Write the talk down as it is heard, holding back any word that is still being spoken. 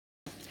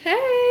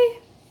Hey!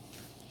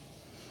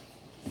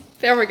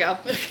 There we go.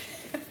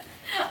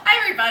 Hi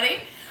everybody,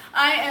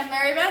 I am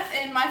Mary Beth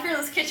in My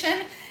Fearless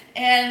Kitchen,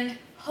 and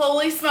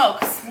holy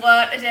smokes,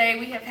 what a day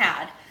we have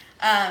had.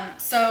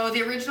 So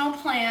the original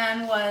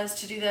plan was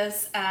to do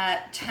this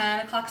at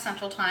 10 o'clock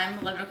Central Time,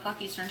 11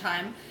 o'clock Eastern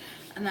Time,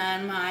 and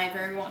then my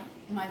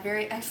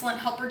very excellent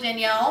helper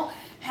Danielle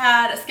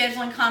had a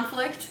scheduling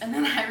conflict, and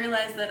then I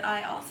realized that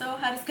I also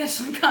had a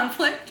scheduling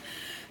conflict,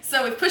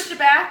 so we pushed it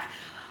back.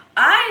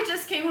 I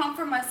just came home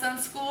from my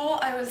son's school.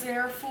 I was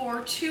there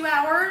for 2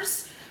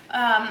 hours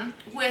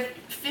with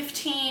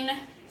 15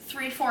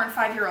 3, 4, and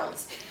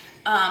 5-year-olds.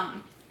 I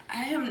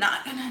am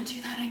not gonna do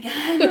that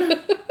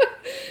again.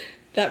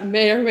 That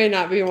may or may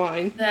not be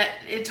wine.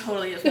 It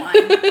totally is wine.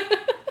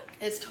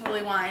 It's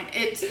totally wine.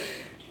 It's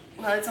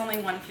only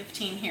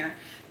 1:15 here,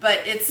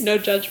 but it's no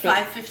judgment.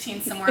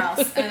 5:15 somewhere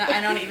else, and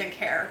I don't even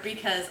care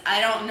because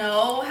I don't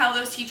know how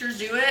those teachers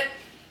do it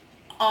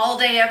all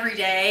day, every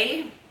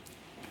day.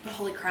 But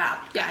holy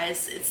crap,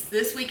 guys!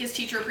 This week is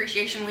Teacher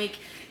Appreciation Week.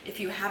 If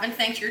you haven't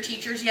thanked your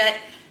teachers yet,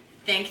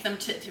 thank them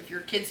if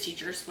your kids'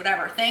 teachers,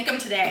 whatever. Thank them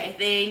today.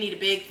 They need a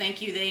big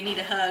thank you. They need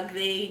a hug.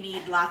 They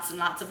need lots and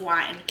lots of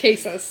wine.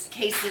 Cases.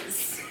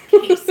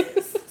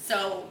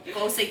 So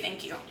go say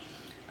thank you.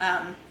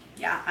 I'm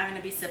going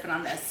to be sipping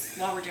on this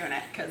while we're doing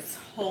it because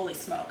holy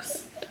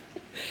smokes.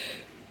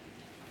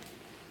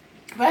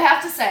 But I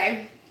have to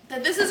say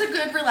that this is a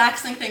good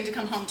relaxing thing to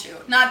come home to.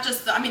 Not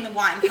just the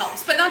wine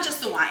helps, but not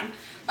just the wine.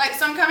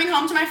 So I'm coming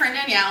home to my friend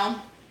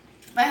Danielle.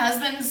 My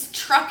husband's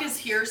truck is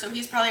here, so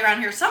he's probably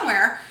around here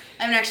somewhere.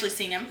 I haven't actually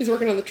seen him. He's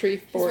working on the tree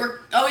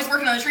fort. He's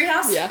working on the tree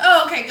house? Yeah.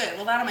 Oh, okay, good.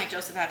 Well, that'll make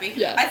Joseph happy.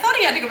 Yeah. I thought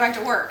he had to go back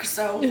to work,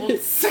 so we'll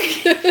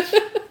see.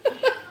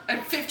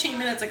 15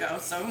 minutes ago,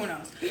 so who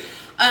knows.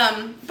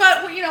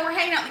 But, we're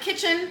hanging out in the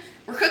kitchen.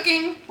 We're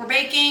cooking. We're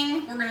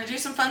baking. We're going to do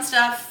some fun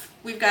stuff.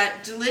 We've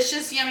got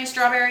delicious, yummy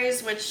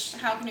strawberries, which,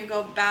 how can you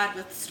go bad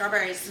with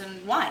strawberries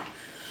and wine?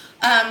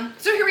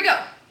 So here we go.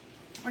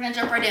 We're going to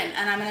jump right in,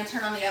 and I'm going to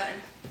turn on the oven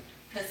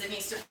because it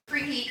needs to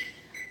preheat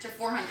to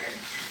 400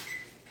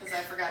 because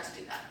I forgot to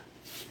do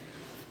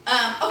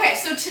that. Okay,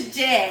 so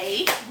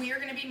today we are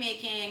going to be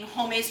making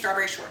homemade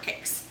strawberry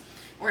shortcakes.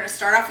 We're going to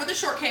start off with the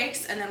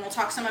shortcakes, and then we'll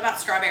talk some about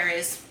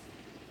strawberries,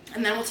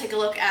 and then we'll take a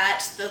look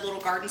at the little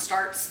garden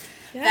starts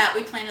that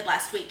we planted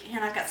last week,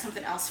 and I've got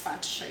something else fun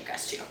to show you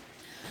guys too.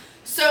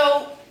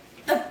 So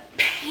the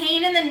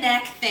pain in the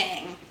neck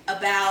thing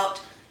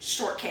about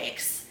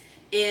shortcakes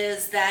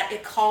is that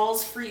it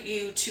calls for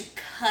you to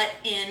cut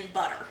in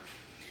butter.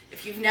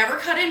 If you've never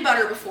cut in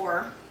butter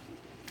before,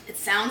 it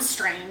sounds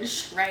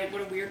strange, right?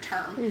 What a weird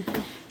term.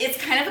 Mm-hmm. It's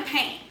kind of a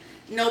pain.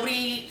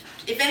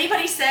 If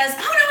anybody says, oh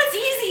no, it's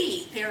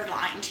easy, they're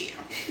lying to you.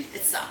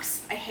 It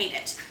sucks. I hate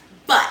it.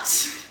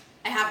 But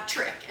I have a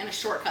trick and a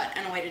shortcut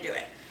and a way to do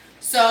it.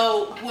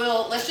 So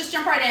let's just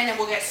jump right in and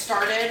we'll get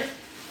started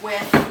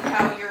with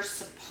how you're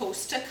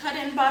supposed to cut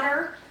in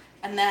butter,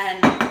 and then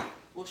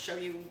we'll show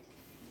you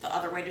the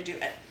other way to do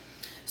it.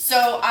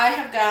 So I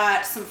have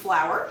got some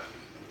flour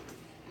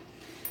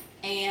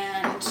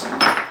and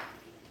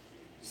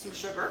some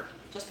sugar,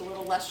 just a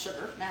little less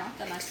sugar now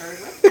than I started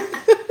with.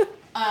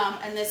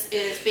 And this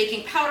is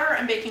baking powder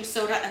and baking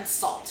soda and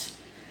salt.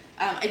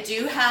 I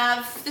do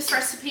have this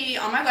recipe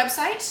on my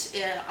website,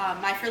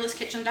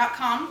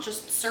 myfearlesskitchen.com.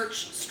 Just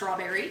search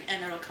strawberry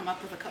and it'll come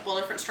up with a couple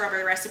different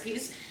strawberry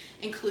recipes,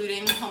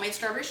 including homemade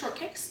strawberry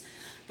shortcakes.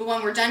 But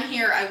when we're done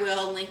here, I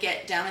will link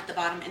it down at the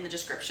bottom in the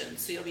description,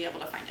 so you'll be able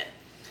to find it.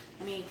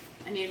 I need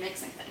a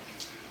mixing thing.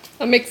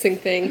 A mixing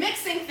thing.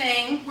 Mixing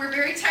thing. We're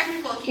very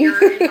technical here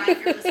in My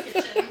Fearless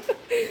Kitchen.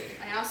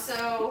 I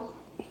also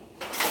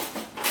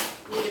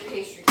need a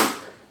pastry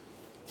blender.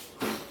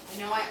 I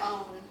know I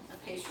own a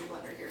pastry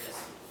blender. Here it is.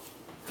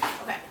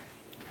 Okay.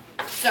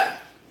 So,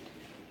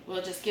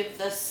 we'll just give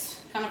this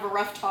kind of a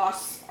rough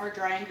toss, our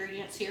dry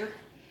ingredients here.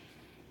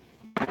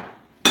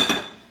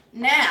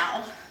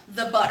 Now,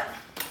 the butter.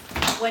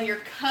 When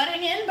you're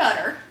cutting in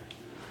butter,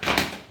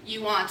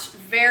 you want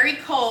very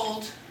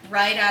cold,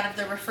 right out of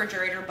the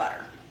refrigerator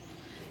butter.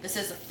 This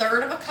is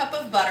 1/3 cup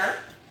of butter,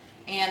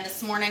 and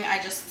this morning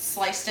I just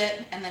sliced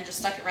it and then just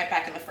stuck it right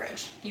back in the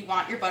fridge. You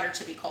want your butter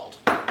to be cold.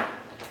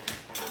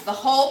 The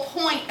whole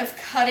point of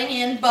cutting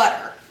in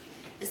butter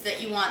is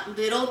that you want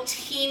little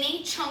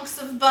teeny chunks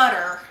of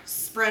butter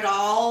spread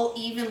all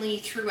evenly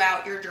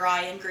throughout your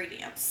dry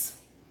ingredients.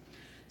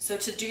 So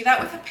to do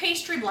that with a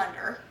pastry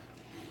blender,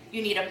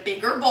 you need a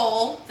bigger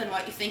bowl than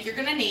what you think you're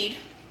going to need,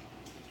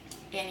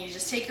 and you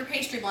just take your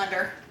pastry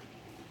blender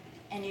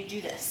and you do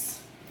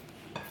this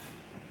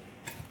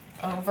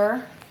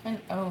over and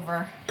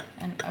over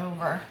and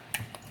over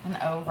and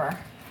over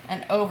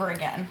and over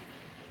again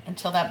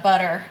until that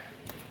butter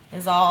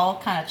is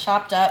all kind of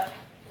chopped up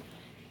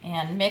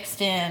and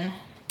mixed in,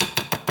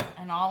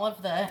 and all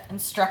of the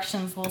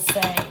instructions will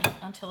say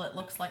until it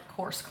looks like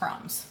coarse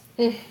crumbs.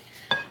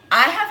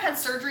 I have had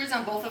surgeries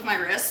on both of my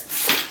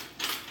wrists.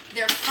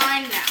 They're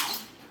fine now,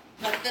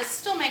 but this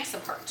still makes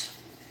them hurt.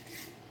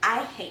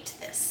 I hate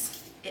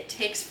this. It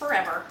takes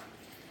forever.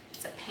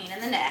 It's a pain in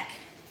the neck.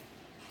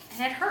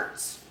 And it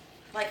hurts.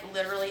 Like,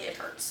 literally, it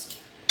hurts.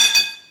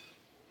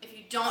 If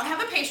you don't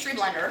have a pastry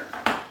blender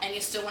and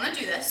you still want to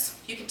do this,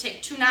 you can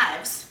take 2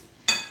 knives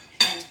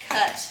and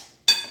cut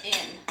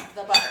in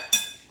the butter.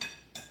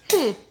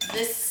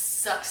 This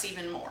sucks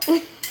even more.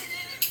 Hate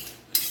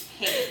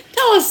it.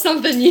 Tell us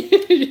something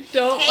you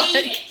don't Hate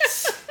like. it.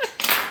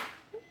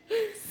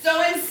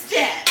 So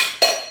instead,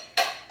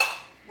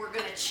 we're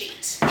gonna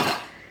cheat.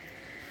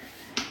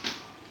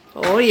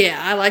 Oh yeah,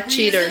 I like We're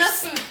cheaters.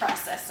 using a food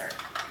processor.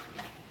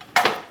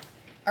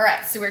 All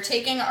right, so we're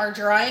taking our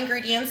dry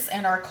ingredients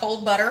and our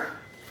cold butter,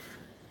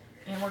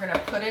 and we're gonna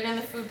put it in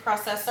the food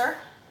processor.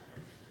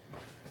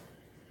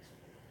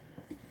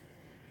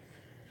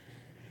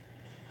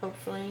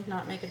 Hopefully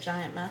not make a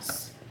giant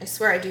mess. I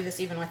swear I do this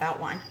even without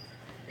wine.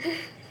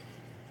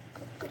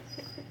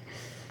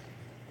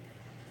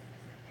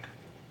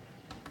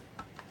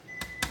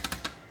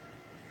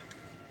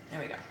 There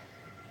we go.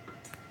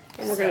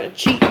 And we're gonna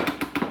cheat. A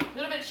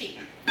little bit of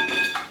cheating.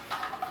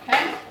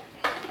 Okay?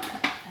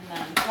 And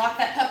then lock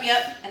that puppy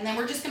up, and then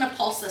we're just gonna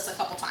pulse this a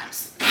couple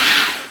times.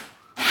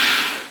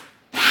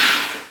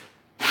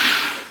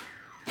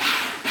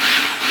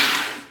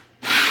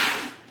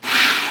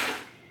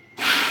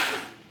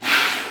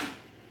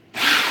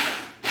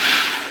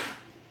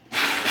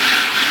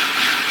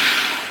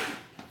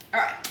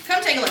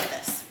 Take a look at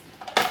this.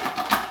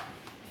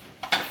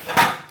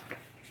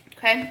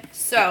 Okay,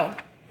 so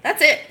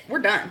that's it. We're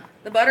done.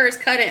 The butter is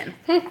cut in.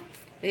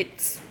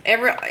 It's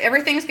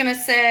everything's gonna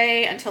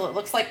say until it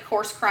looks like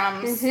coarse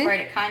crumbs, right?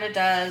 It kind of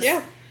does.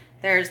 Yeah.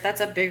 That's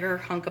a bigger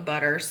hunk of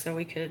butter, so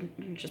we could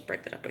just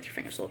break that up with your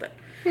fingers a little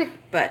bit.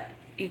 But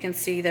you can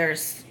see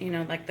there's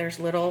there's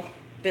little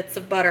bits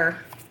of butter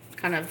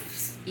kind of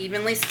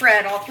evenly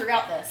spread all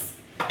throughout this,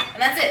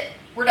 and that's it.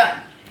 We're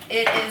done.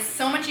 It is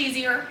so much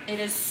easier. It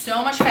is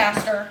so much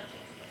faster.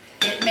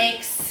 It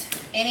makes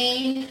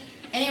any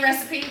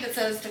recipe that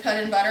says to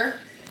cut in butter,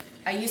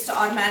 I used to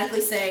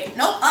automatically say,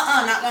 nope,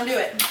 not gonna do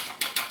it.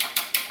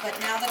 But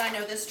now that I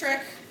know this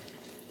trick,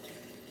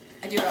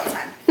 I do it all the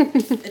time.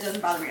 It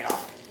doesn't bother me at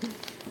all.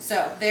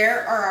 So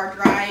there are our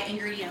dry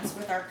ingredients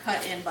with our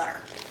cut in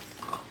butter.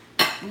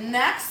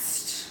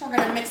 Next, we're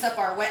gonna mix up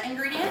our wet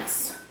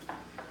ingredients.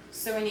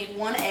 So we need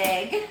 1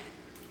 egg.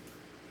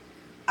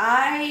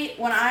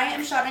 When I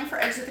am shopping for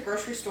eggs at the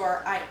grocery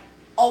store, I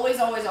always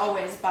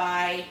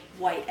buy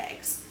white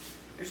eggs.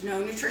 There's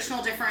no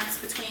nutritional difference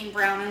between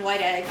brown and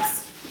white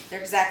eggs. They're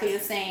exactly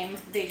the same.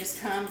 They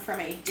just come from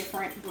a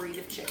different breed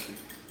of chicken.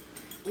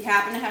 We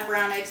happen to have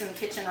brown eggs in the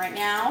kitchen right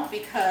now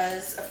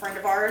because a friend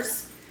of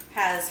ours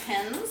has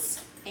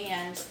hens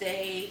and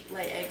they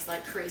lay eggs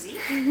like crazy,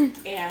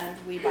 and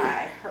we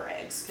buy her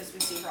eggs because we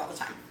see her all the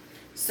time.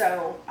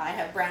 So I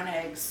have brown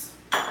eggs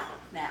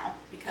now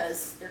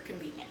because they're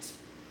convenient.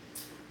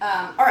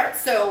 All right,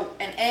 so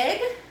an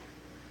egg,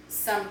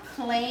 some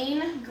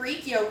plain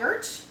Greek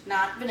yogurt,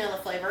 not vanilla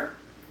flavor,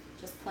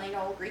 just plain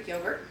old Greek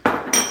yogurt,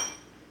 a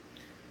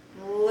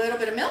little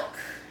bit of milk,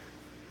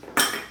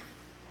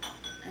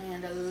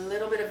 and a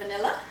little bit of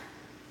vanilla.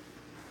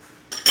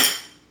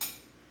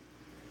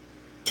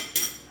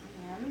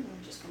 And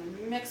we're just going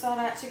to mix all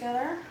that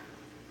together.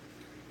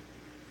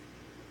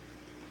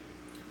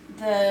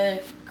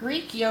 The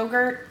Greek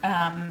yogurt,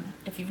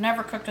 if you've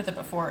never cooked with it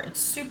before, it's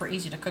super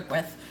easy to cook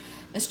with.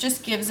 This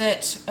just gives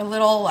it a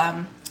little,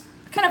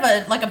 kind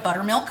of like a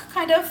buttermilk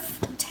kind of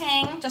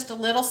tang, just a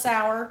little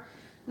sour,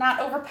 not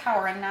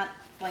overpowering, not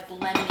like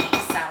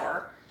lemony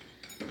sour.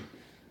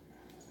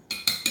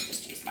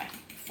 Just use my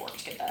fork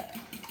to get that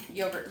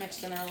yogurt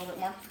mixed in there a little bit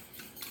more.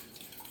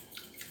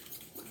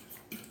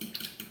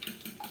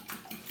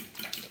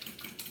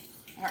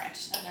 All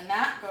right, and then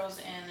that goes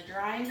in the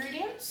dry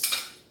ingredients.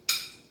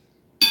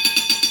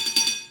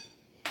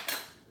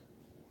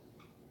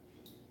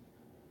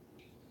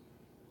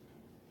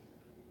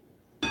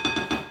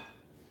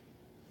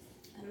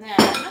 And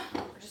then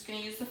we're just going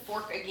to use the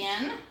fork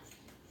again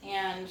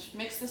and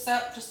mix this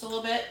up just a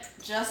little bit,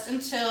 just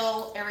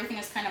until everything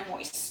is kind of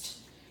moist.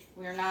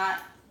 You're not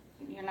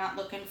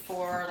looking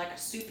for like a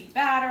soupy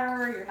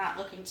batter. You're not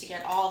looking to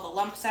get all the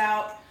lumps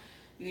out.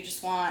 You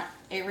just want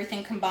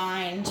everything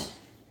combined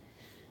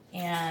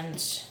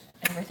and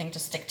everything to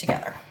stick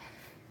together.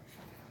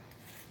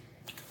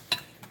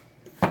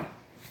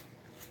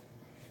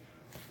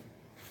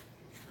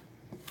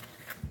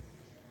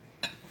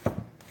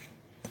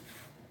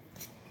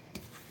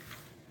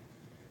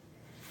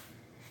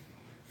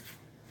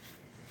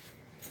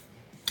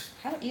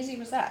 How easy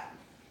was that?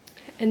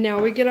 And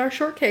now we get our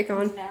shortcake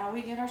on. Now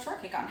we get our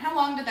shortcake on. How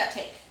long did that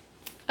take?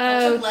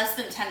 It took less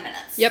than 10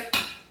 minutes. Yep.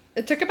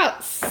 It took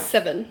about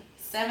 7.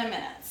 7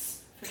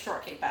 minutes for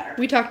shortcake batter.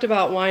 We talked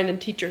about wine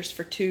and teachers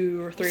for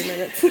 2 or 3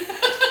 minutes. And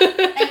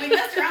we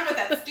messed around with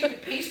that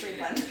stupid pastry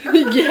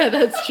blender. Yeah,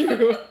 that's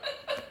true.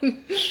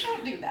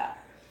 Don't do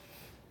that.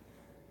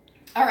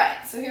 All right,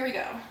 so here we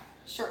go.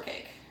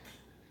 Shortcake.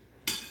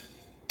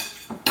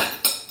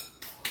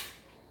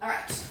 All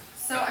right,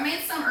 so I made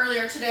some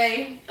earlier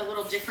today, a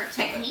little different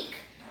technique.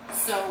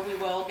 So we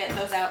will get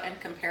those out and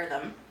compare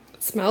them.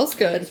 It smells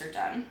good. These are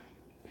done.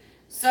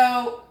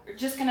 So you're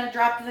just gonna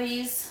drop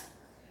these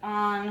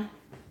on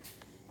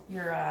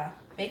your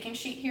baking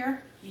sheet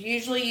here.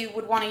 Usually you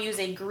would want to use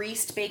a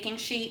greased baking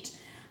sheet.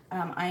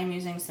 I am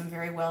using some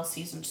very well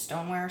seasoned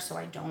stoneware, so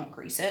I don't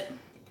grease it.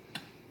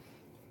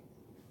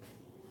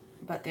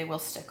 But they will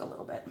stick a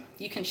little bit.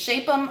 You can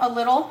shape them a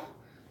little.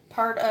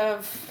 Part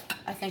of,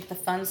 I think, the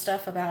fun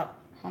stuff about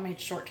homemade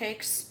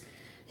shortcakes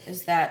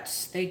is that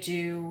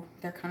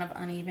they're kind of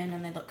uneven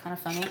and they look kind of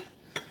funny.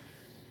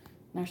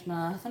 There's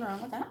nothing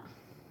wrong with that.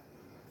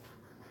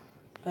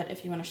 But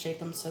if you want to shape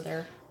them so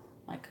they're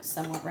like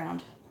somewhat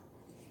round.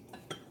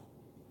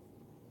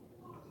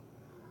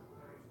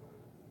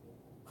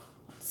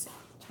 Let's see,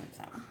 let's move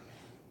that one.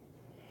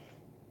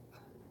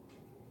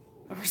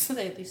 Or so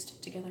they at least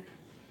stick together.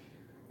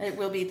 It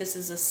will be, this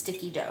is a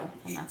sticky dough,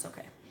 and that's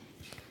okay.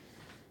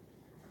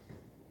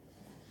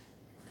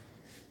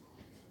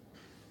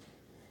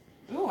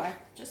 Ooh, I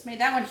just made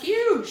that one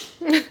huge.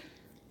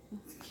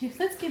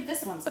 Let's give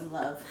this one some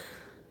love.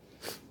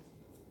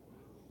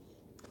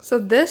 So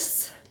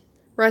this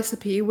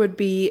recipe would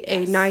be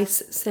a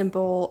nice,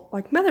 simple,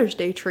 like Mother's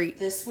Day treat.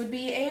 This would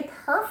be a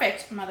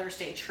perfect Mother's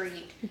Day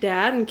treat.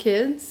 Dad and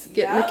kids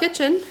get in the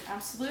kitchen.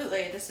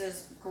 Absolutely. This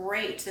is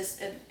great. This,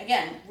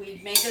 again,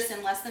 we made this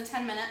in less than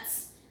 10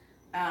 minutes.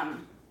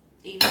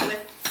 Even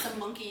with some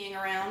monkeying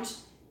around,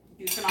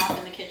 goofing off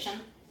in the kitchen.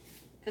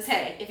 Because,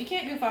 hey, if you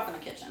can't goof off in the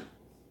kitchen,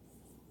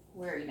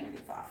 where are you going to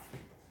goof off?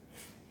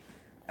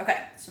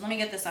 Okay, so let me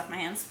get this off my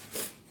hands.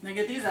 Let me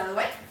get these out of the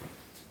way.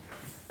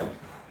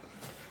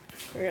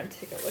 We're going to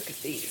take a look at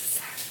these.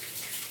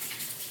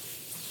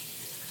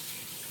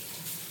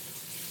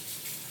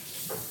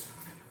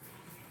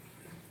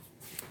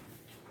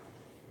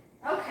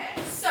 Okay,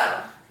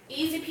 so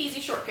easy peasy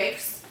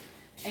shortcakes.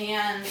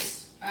 And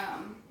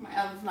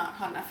my oven's not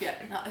hot enough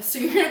yet. So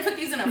you're going to put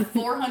these in a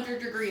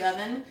 400-degree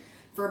oven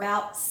for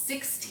about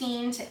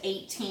 16 to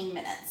 18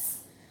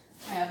 minutes.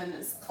 My oven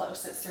is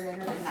close. It's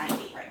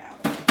 390 right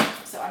now.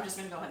 So I'm just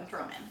going to go ahead and throw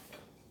them in.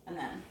 And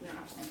then we don't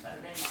have to think about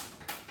it anymore.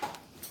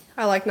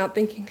 I like not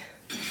thinking.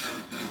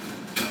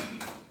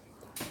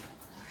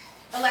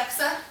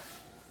 Alexa,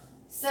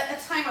 set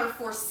a timer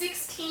for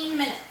 16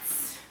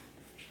 minutes.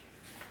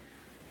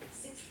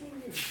 16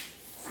 minutes.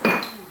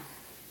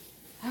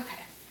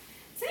 Okay.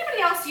 Does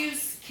anybody else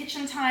use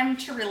kitchen time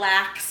to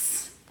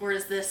relax? Or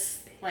is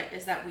this, like,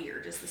 is that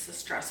weird? Is this a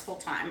stressful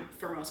time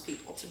for most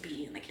people to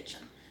be in the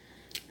kitchen?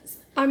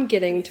 I'm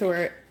getting to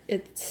where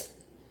it's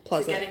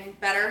pleasant. Is it getting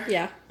better?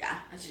 Yeah. Yeah.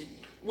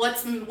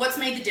 What's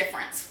made the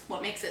difference?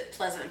 What makes it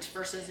pleasant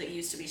versus it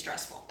used to be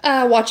stressful?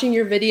 Watching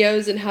your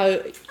videos and how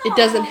it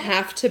doesn't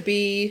have to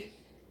be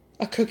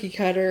a cookie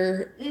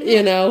cutter,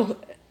 you know.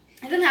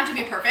 It doesn't have to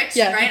be perfect,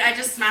 right? I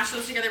just smashed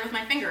those together with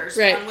my fingers.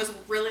 Right. One was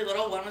really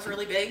little, one was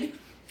really big.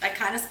 I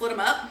kind of split them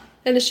up.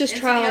 And it's just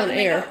trial and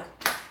error.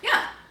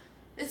 Yeah.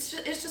 It's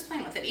just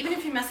playing with it. Even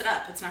if you mess it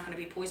up, it's not going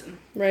to be poison.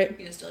 Right.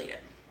 You can still eat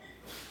it.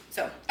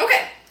 So,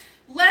 okay.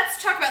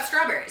 Let's talk about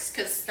strawberries,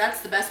 because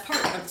that's the best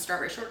part of the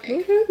strawberry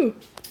shortcake. Woohoo.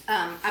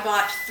 I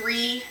bought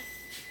 3.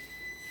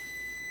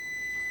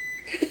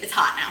 It's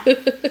hot now.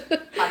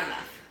 Hot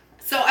enough.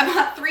 So I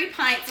bought 3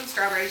 pints of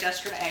strawberries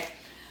yesterday.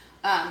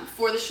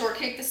 For the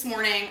shortcake this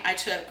morning, I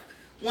took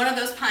one of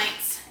those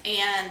pints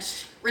and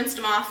rinsed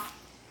them off,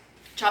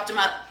 chopped them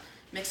up,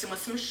 mixed them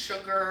with some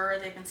sugar.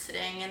 They've been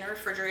sitting in the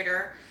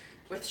refrigerator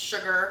with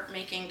sugar,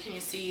 making, can you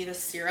see the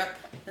syrup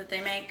that they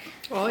make?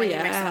 Oh, when yeah.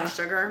 you mix them with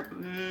sugar.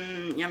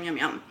 Yum, yum,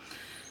 yum.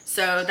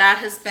 So that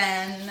has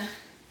been,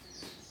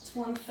 it's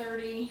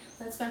 1:30.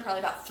 That's been probably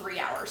about 3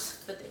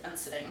 hours that they've been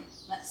sitting.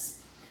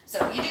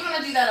 So you do want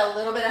to do that a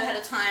little bit ahead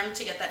of time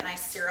to get that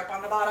nice syrup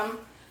on the bottom,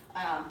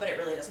 but it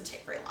really doesn't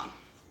take very long.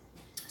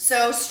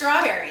 So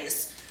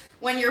strawberries.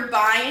 When you're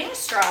buying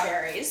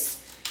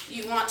strawberries,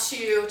 you want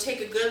to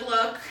take a good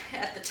look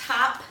at the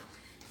top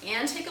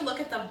and take a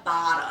look at the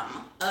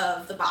bottom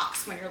of the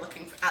box when you're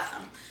looking at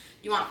them.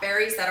 You want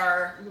berries that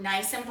are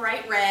nice and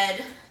bright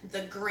red.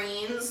 The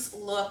greens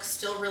look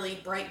still really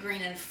bright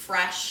green and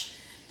fresh.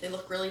 They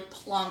look really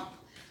plump.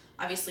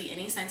 Obviously,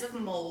 any signs of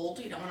mold,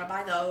 you don't want to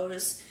buy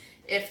those.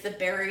 If the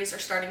berries are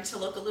starting to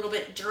look a little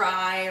bit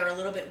dry or a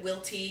little bit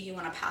wilty, you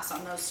want to pass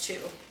on those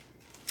too.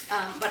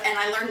 And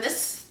I learned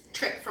this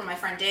trick from my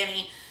friend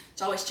Danny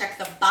to always check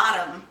the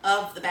bottom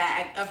of the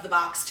bag, of the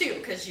box too,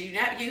 because you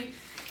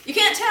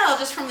can't tell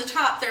just from the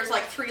top. There's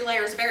like 3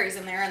 layers of berries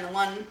in there,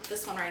 and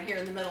this one right here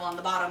in the middle on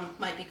the bottom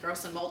might be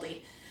gross and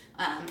moldy.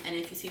 And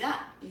if you see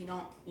that, you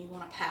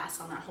want to pass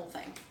on that whole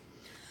thing.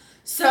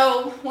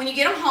 So when you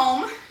get them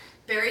home,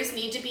 berries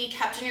need to be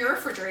kept in your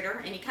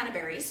refrigerator, any kind of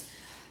berries.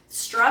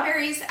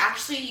 Strawberries,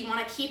 actually, you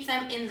want to keep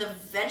them in the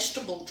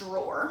vegetable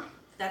drawer.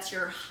 That's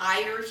your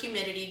higher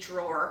humidity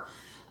drawer.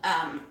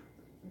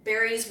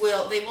 Berries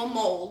will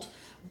mold,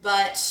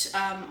 but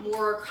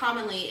more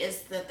commonly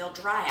is that they'll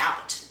dry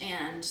out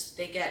and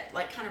they get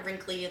like kind of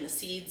wrinkly and the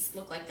seeds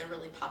look like they're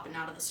really popping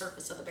out of the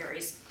surface of the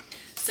berries.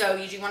 So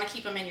you do want to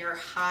keep them in your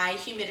high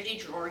humidity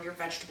drawer, your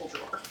vegetable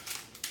drawer.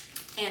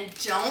 And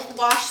don't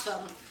wash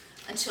them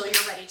until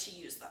you're ready to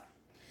use them.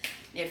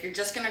 If you're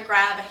just gonna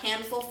grab a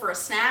handful for a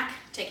snack,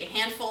 take a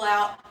handful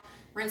out,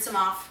 rinse them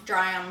off,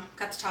 dry them,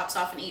 cut the tops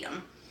off and eat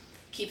them.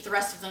 Keep the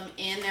rest of them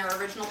in their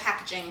original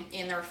packaging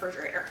in the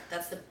refrigerator.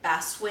 That's the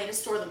best way to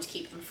store them to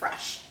keep them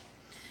fresh.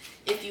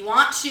 If you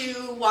want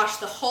to wash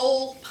the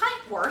whole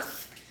pint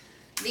worth,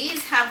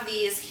 these have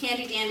these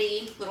handy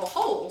dandy little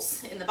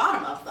holes in the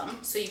bottom of them,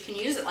 so you can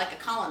use it like a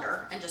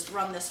colander and just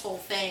run this whole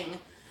thing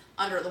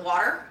under the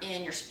water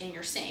in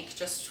your sink.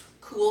 Just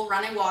cool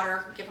running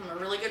water, give them a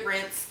really good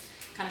rinse,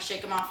 kind of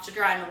shake them off to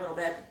dry them a little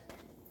bit.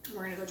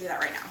 We're gonna go do that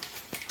right now.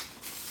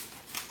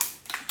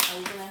 Are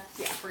we gonna?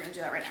 Yeah, we're gonna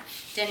do that right now.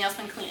 Danielle's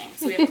been cleaning,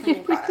 so we have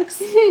cleaning products.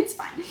 It's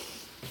fine.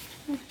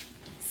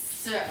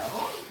 So,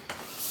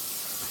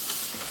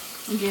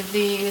 give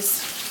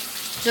these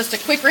just a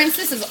quick rinse.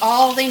 This is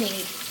all they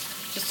need.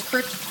 Just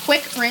a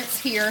quick rinse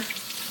here.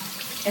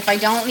 If I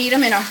don't need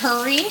them in a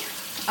hurry,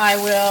 I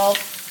will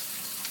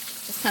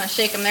just kind of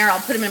shake them there. I'll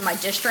put them in my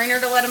dish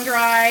drainer to let them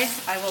dry.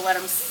 I will let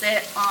them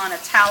sit on a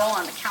towel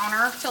on the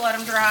counter to let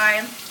them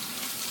dry.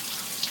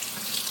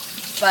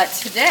 But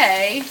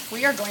today,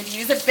 we are going to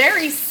use a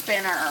berry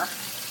spinner,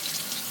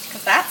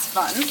 because that's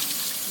fun.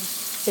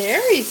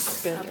 Berry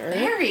spinner? A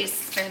berry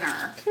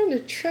spinner. What kind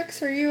of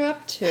tricks are you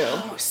up to?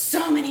 Oh,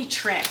 so many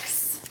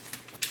tricks.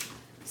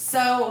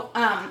 So,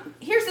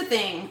 here's the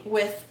thing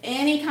with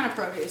any kind of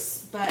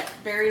produce, but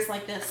berries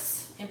like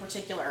this in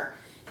particular.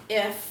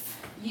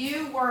 If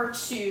you were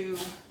to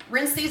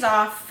rinse these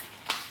off,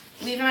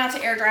 leave them out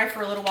to air dry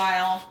for a little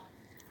while,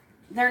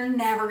 they're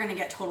never going to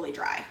get totally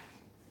dry.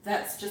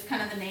 That's just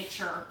kind of the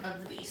nature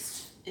of the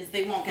beast, is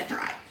they won't get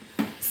dry.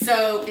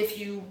 So if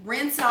you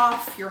rinse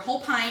off your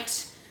whole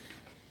pint,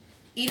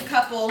 eat a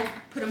couple,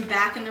 put them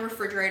back in the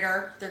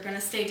refrigerator, they're going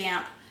to stay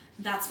damp.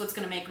 That's what's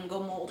going to make them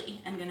go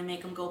moldy and going to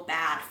make them go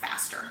bad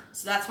faster.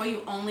 So that's why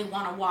you only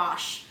want to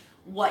wash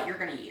what you're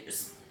going to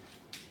use.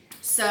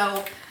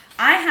 So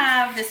I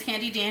have this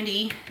handy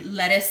dandy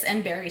lettuce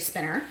and berry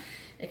spinner.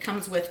 It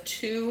comes with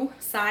 2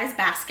 size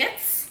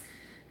baskets.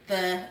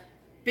 The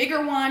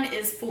bigger one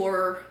is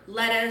for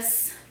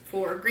lettuce,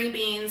 for green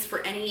beans,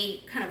 for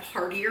any kind of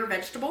heartier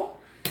vegetable.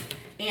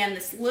 And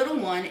this little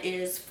one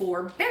is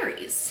for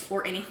berries,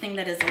 or anything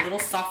that is a little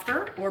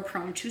softer or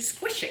prone to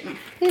squishing.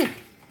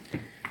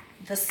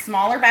 The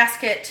smaller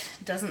basket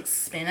doesn't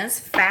spin as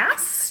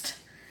fast,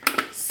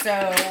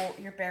 so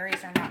your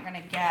berries are not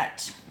going to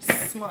get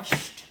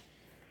smushed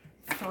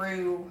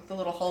through the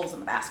little holes in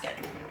the basket.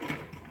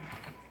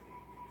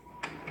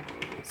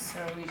 So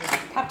we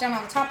just pop down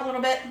on the top a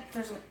little bit.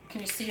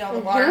 Can you see all the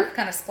water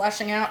kind of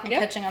splashing out and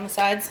catching on the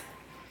sides?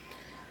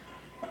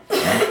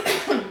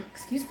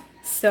 Excuse me.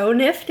 So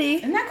nifty.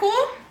 Isn't that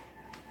cool?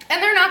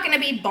 And they're not going to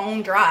be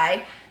bone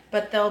dry,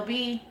 but they'll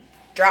be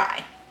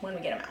dry when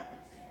we get them out.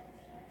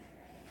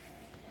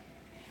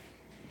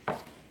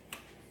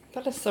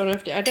 That is so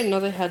nifty. I didn't know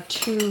they had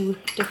 2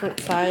 different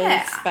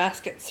size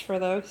baskets for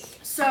those.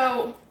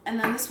 So, and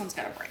then this one's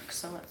got a break,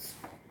 so let's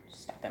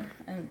stop them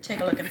and take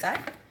a look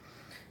inside.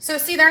 So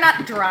see, they're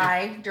not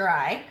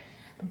dry,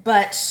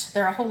 but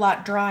they're a whole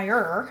lot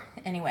drier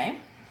anyway.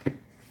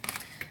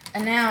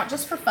 And now,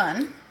 just for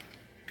fun,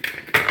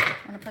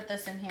 I'm going to put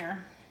this in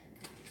here.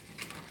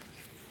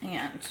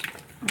 And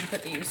I'm going to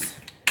put these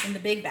in the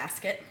big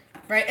basket,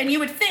 right? And you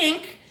would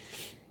think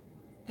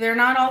they're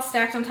not all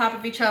stacked on top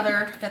of each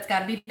other. That's got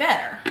to be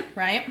better,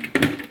 right?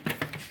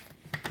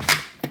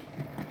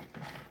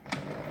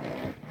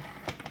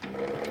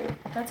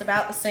 That's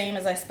about the same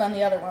as I spun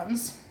the other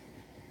ones.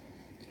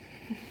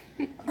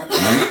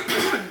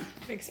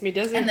 Makes me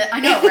dizzy. I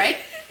know, right?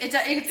 It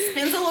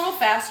spins a little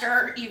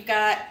faster. You've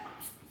got,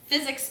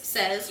 physics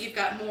says you've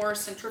got more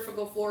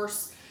centrifugal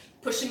force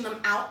pushing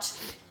them out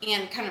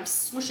and kind of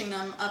smushing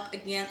them up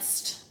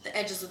against the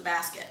edges of the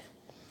basket.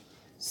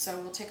 So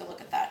we'll take a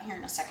look at that here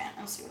in a second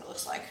and see what it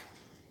looks like.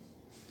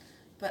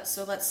 But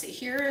so let's see,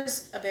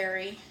 here's a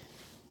berry,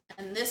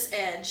 and this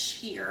edge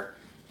here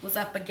was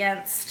up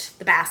against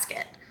the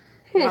basket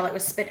while it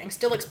was spinning.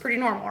 Still looks pretty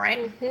normal,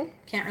 right?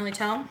 Can't really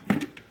tell.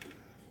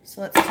 So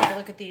let's take a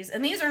look at these.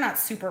 And these are not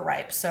super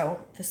ripe, so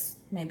this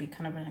may be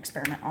kind of an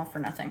experiment all for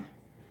nothing.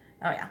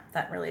 Oh yeah,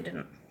 that really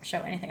didn't show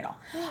anything at all.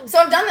 So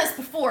I've done this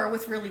before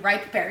with really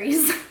ripe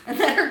berries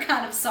that are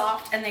kind of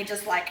soft, and they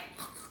just like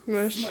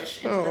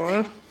smush into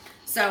the thing.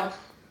 So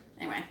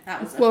anyway,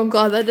 that was well, I'm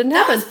glad that didn't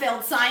happen. That was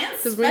failed science.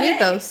 Because we need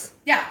those.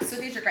 Yeah, so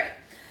these are great.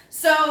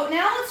 So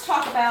now let's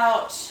talk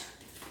about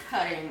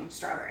cutting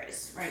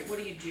strawberries, right? What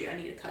do you do? I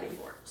need a cutting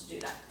board to do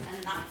that, and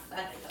a knife.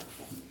 I think that's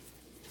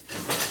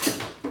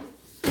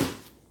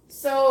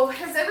So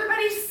has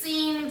everybody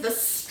seen the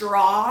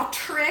straw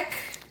trick?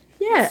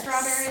 Yes. With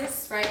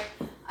strawberries, right?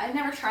 I've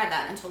never tried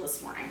that until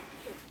this morning.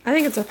 I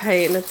think it's a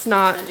pain. It's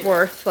not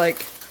worth That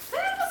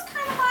was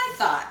kind of my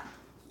thought.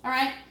 All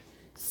right.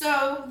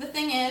 So the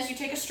thing is, you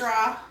take a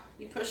straw,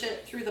 you push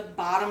it through the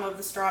bottom of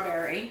the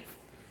strawberry,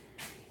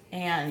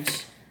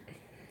 and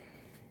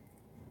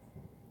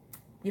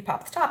you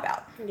pop the top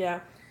out.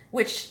 Yeah.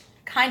 Which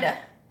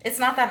it's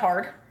not that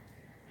hard.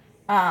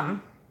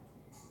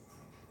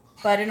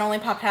 But it only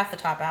popped half the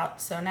top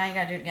out, so now you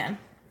gotta do it again.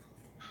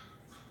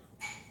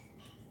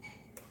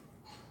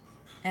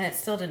 and it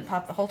still didn't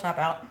pop the whole top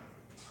out.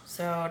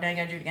 So now I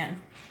gotta do it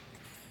again.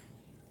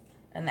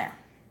 And there.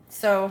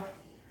 So,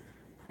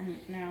 and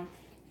now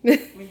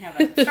we have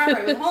a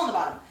strawberry with a hole in the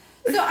bottom.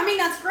 So, I mean,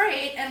 that's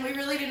great, and we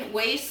really didn't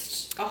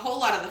waste a whole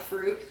lot of the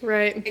fruit.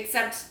 Right.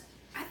 Except,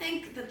 I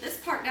think that this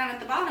part down at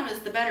the bottom is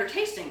the better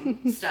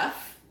tasting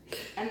stuff.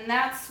 And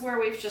that's where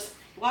we've just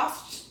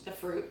lost the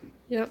fruit.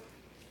 Yep.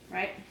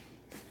 Right?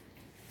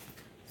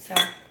 So,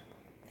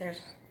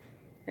 there's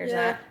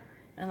that.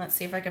 And let's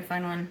see if I can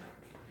find one.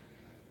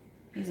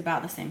 He's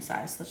about the same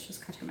size. Let's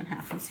just cut him in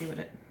half and see what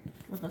it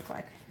would look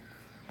like.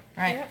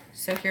 All right,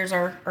 so here's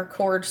our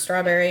cored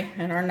strawberry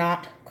and our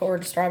not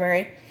cored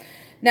strawberry.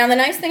 Now, the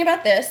nice thing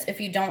about this, if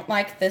you don't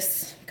like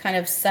this kind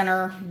of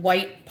center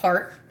white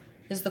part,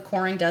 is the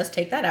coring does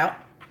take that out.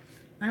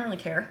 I don't really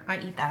care. I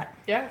eat that.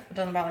 Yeah. It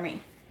doesn't bother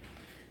me.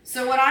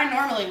 So what I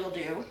normally will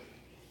do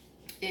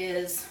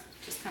is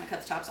just kind of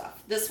cut the tops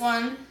off. This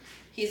one,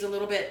 he's a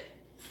little bit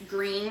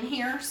green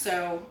here,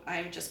 so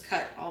I just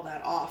cut all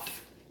that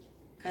off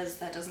because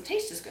that doesn't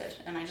taste as good,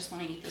 and I just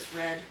want to eat this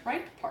red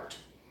ripe part.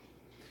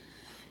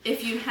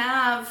 If you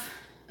have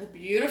a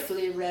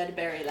beautifully red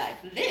berry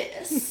like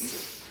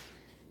this,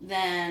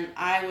 then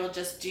I will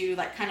just do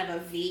like kind of a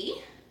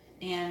V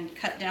and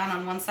cut down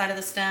on one side of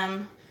the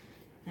stem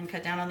and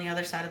cut down on the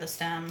other side of the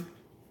stem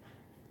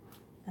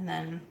and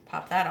then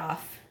pop that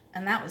off.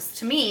 And that was,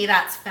 to me,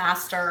 that's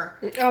faster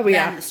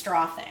than the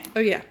straw thing. Oh,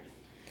 yeah.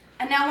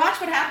 And now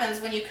watch what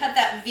happens when you cut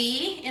that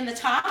V in the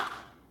top.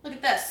 Look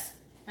at this.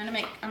 I'm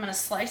gonna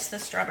slice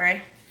this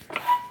strawberry.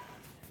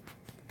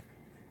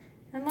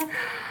 And look.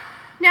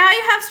 Now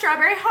you have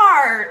strawberry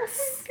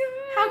hearts.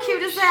 Oh, how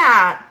cute is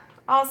that?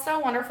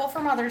 Also wonderful for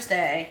Mother's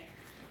Day.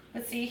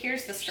 Let's see,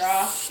 here's the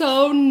straw.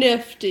 So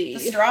nifty.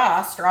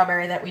 The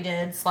strawberry that we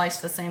did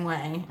sliced the same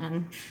way,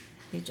 and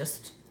he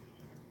just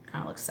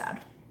kind of looks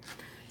sad.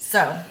 So,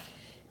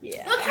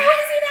 yeah. Look how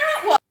easy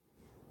that was.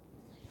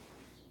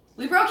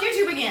 We broke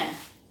YouTube again.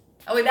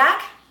 Are we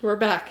back? We're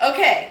back.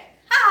 Okay.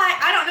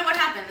 Hi. I don't know what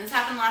happened. This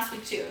happened last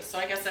week too, so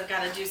I guess I've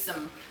got to do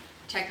some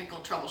technical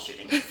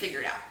troubleshooting to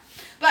figure it out.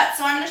 But,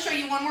 so I'm going to show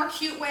you one more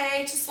cute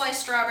way to slice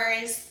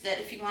strawberries that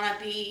if you want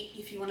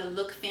to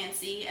look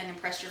fancy and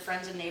impress your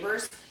friends and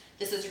neighbors,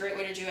 this is a great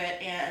way to do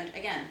it. And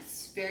again,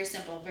 it's very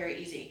simple, very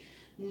easy.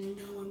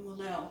 No one will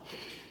know.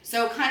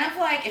 So kind of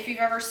like if you've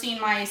ever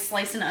seen my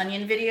slice an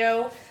onion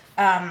video,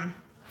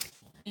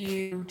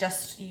 you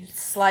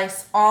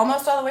slice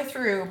almost all the way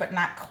through, but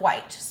not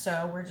quite.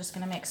 So we're just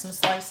going to make some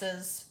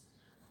slices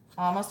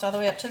almost all the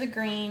way up to the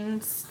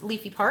green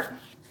leafy part,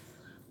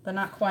 but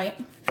not quite.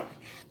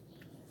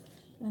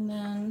 And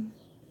then,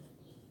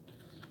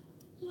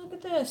 look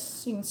at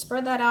this. You can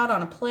spread that out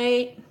on a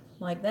plate,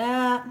 like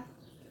that.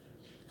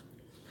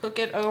 Hook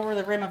it over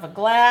the rim of a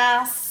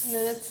glass. And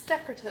then it's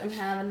decorative. And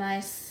have a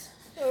nice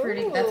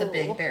fruity, that's a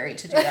big berry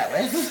to do that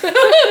with.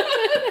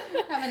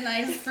 Have a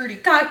nice fruity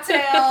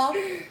cocktail.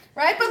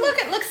 Right? But look,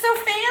 it looks so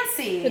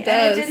fancy. It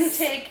does. And it didn't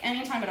take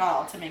any time at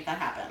all to make that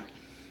happen.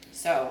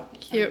 So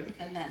cute.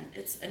 And then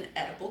it's an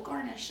edible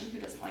garnish, and who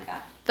doesn't like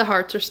that? The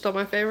hearts are still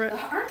my favorite.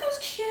 Aren't those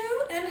cute?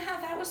 And how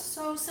that was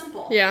so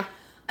simple. Yeah.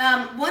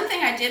 One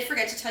thing I did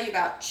forget to tell you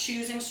about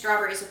choosing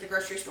strawberries at the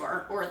grocery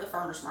store or the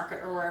farmer's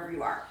market or wherever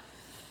you are.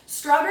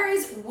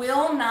 Strawberries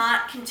will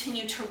not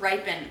continue to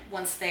ripen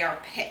once they are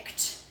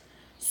picked.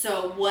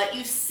 So what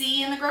you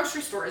see in the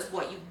grocery store is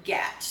what you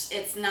get.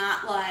 It's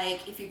not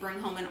like if you bring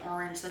home an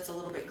orange that's a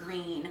little bit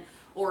green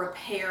or a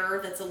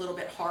pear that's a little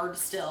bit hard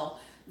still.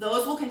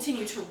 Those will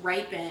continue to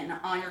ripen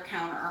on your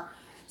counter.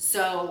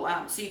 So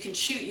you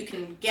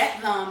can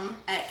get them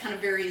at kind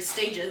of various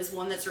stages,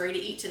 one that's ready to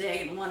eat today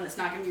and one that's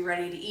not going to be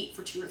ready to eat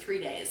for 2 or 3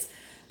 days.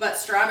 But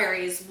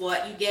strawberries,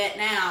 what you get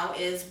now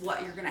is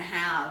what you're going to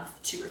have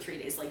 2 or 3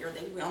 days later.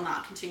 They will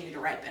not continue to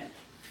ripen.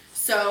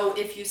 So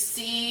if you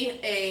see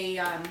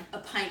a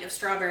pint of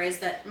strawberries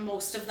that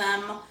most of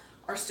them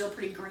are still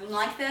pretty green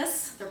like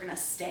this, they're going to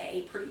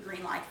stay pretty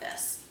green like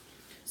this.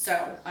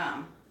 So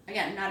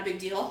again, not a big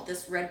deal.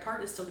 This red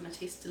part is still going to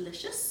taste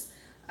delicious.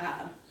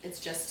 It's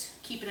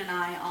just keeping an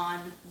eye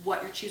on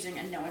what you're choosing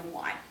and knowing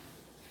why.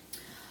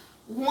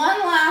 One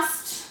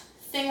last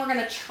thing we're going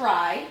to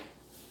try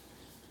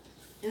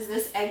is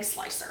this egg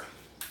slicer.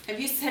 Have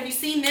you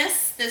seen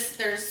this? This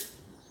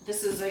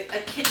is a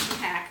kitchen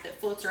hack that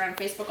floats around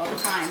Facebook all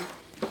the time,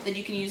 that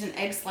you can use an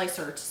egg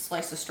slicer to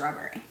slice a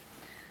strawberry.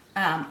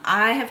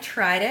 I have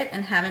tried it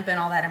and haven't been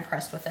all that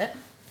impressed with it.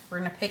 We're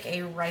going to pick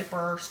a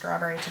riper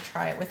strawberry to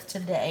try it with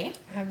today.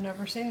 I've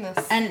never seen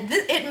this. And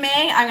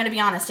I'm going to be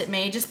honest, it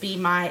may just be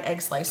my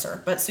egg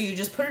slicer. But so you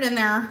just put it in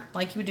there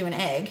like you would do an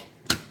egg.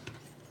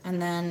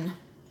 And then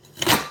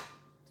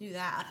do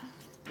that.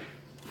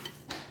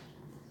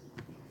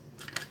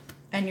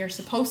 And you're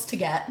supposed to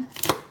get...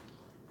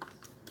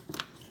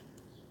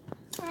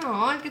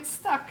 Oh, it gets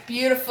stuck.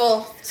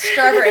 Beautiful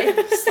strawberry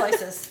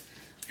slices.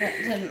 That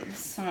didn't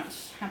so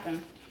much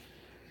happen.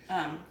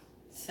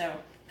 So,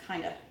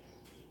 kind of.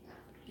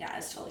 Yeah,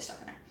 it's totally stuck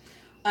in there.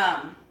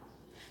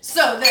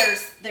 So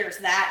there's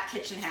that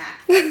kitchen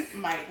hack that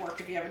might work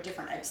if you have a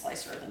different egg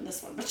slicer than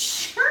this one, but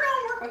sure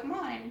don't work with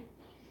mine.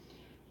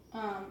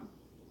 That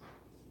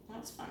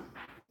was fun.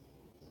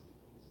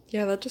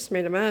 Yeah, that just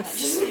made a That mess.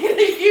 just made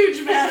a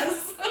huge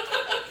mess.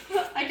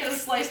 I could have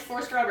sliced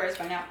 4 strawberries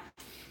by now.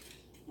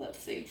 Let's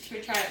see. Should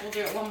we try it? We'll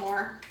do it one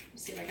more.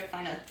 Let's see if I can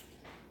find a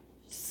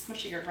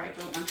smushier,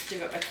 riper one to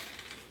do it with.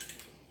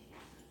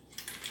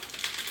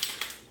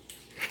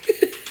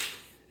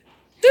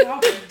 How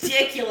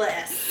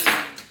ridiculous.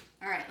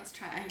 All right, let's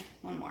try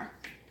one more.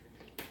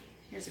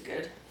 Here's a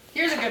good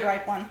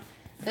ripe one.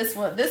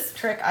 This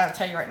trick, I'll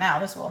tell you right now,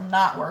 this will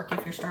not work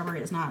if your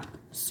strawberry is not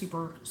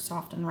super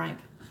soft and ripe.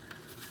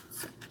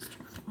 So let's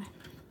try it that way.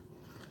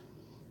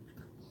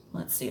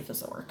 Let's see if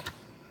this will work.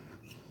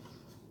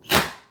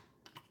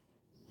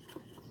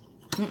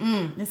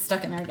 It's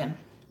stuck in there again.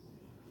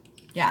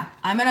 Yeah,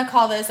 I'm gonna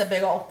call this a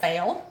big old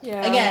fail.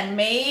 Yeah. Again,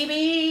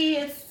 maybe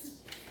it's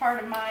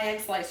part of my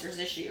egg slicers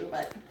issue,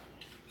 but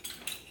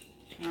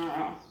I don't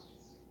know.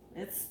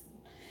 It's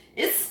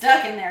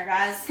stuck in there,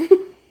 guys.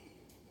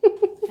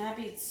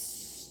 Happy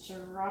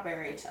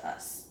strawberry to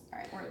us. All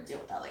right, we're gonna deal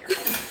with that later.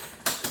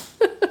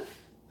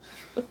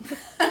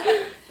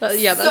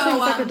 Yeah, that seems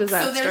like a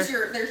disaster.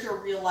 So there's your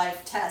real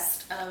life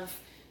test of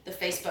the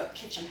Facebook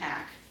kitchen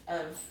hack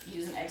of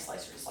using egg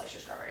slicer to slice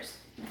your strawberries.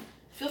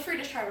 Feel free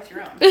to try with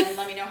your own and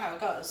let me know how it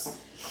goes.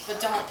 But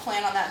don't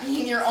plan on that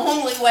being your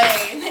only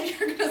way that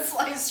you're gonna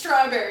slice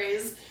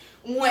strawberries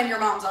when your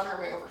mom's on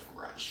her way over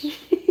from brunch,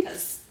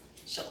 because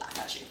she'll laugh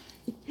at you.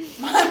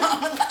 My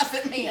mom would laugh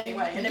at me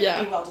anyway, and it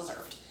would be well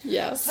deserved.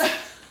 Yeah. So,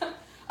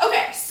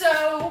 okay,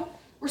 so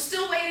we're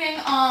still waiting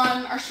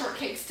on our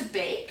shortcakes to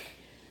bake.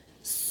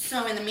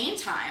 So in the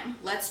meantime,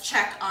 let's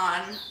check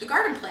on the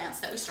garden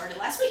plants that we started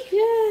last week.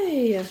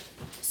 Yay!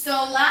 So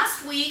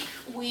last week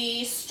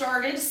we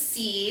started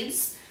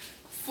seeds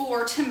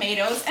for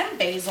tomatoes and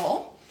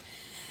basil.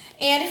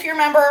 And if you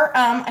remember,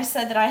 I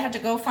said that I had to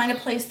go find a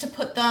place to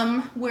put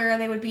them where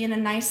they would be in a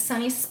nice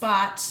sunny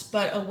spot,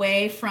 but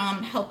away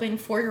from helping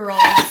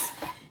 4-year-olds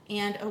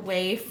and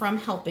away from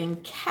helping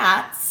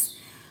cats.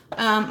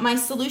 My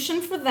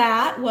solution for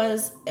that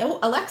was,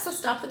 Alexa,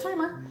 stop the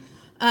timer.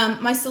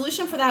 My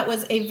solution for that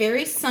was a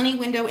very sunny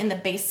window in the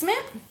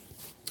basement,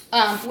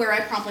 where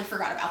I promptly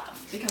forgot about them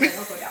because I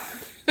don't go down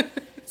there.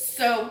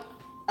 So,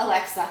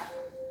 Alexa,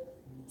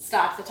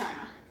 stop the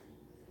timer.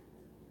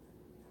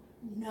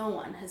 No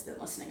one has been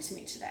listening to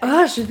me today.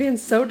 Oh, she's being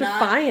so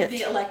defiant. Not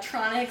the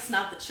electronics,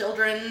 not the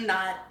children,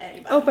 not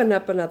anybody. Open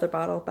up another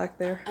bottle back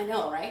there. I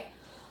know, right?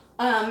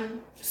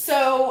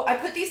 So I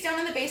put these down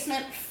in the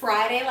basement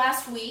Friday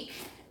last week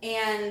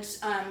and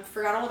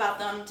forgot all about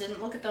them,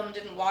 didn't look at them,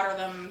 didn't water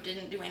them,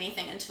 didn't do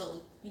anything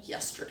until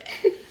yesterday.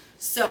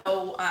 So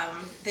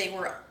they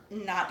were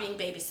not being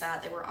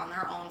babysat. They were on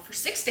their own for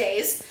 6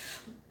 days,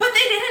 but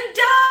they didn't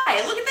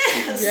die. Look at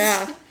this.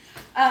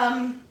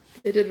 Yeah.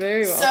 They did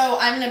very well. So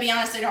I'm going to be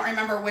honest, I don't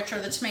remember which are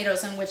the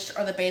tomatoes and which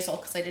are the basil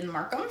because I didn't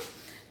mark them.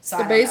 So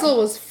the basil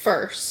was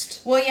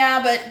first. Well,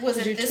 yeah, but was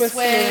it this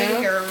way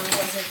it or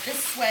was it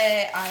this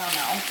way? I don't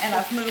know. And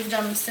I've moved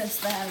them since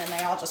then and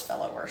they all just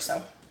fell over.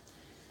 So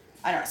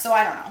I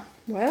don't know.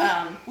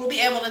 Well, we'll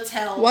be able to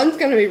tell. One's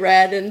going to be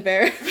red and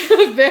very,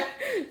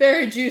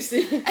 very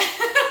juicy.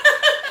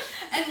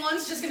 And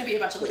one's just going to be a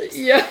bunch of leaves.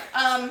 Yeah.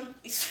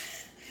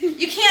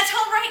 You can't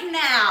tell right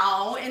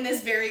now in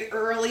this very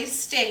early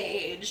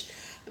stage,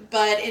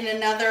 but in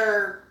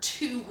another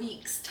 2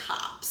 weeks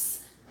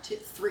tops,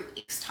 3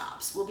 weeks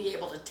tops, we'll be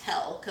able to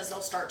tell because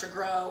they'll start to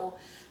grow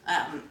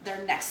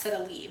their next set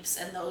of leaves,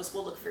 and those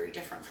will look very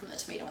different from the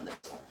tomato and the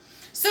basil.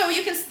 So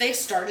they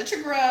started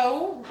to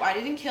grow. I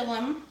didn't kill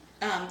them.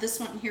 This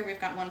one here,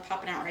 we've got one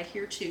popping out right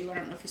here too. I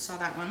don't know if you saw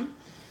that one.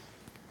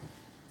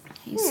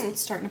 He's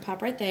starting to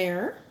pop right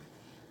there.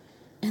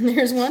 And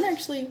there's one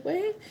actually,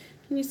 wait.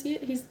 Can you see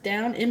it? He's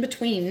down in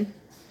between.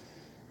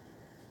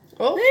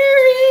 Oh, there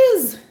he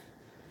is.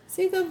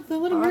 See the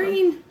little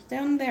green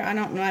down there? I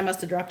don't know. I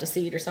must have dropped a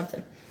seed or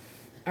something.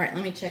 All right,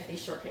 let me check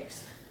these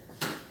shortcakes.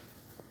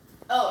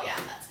 Oh, yeah,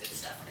 that's good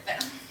stuff right there.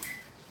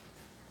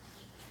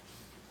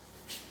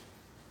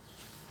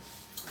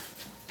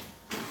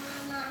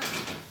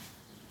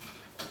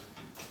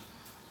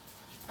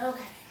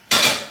 Okay.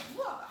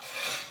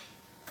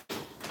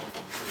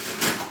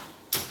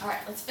 All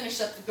right, let's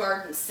finish up the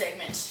garden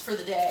segment for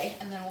the day,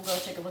 and then we'll go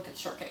take a look at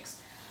shortcakes.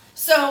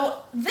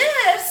 So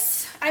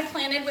this I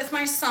planted with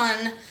my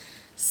son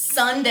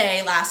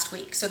Sunday last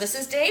week. So this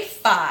is day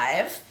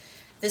 5.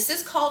 This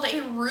is called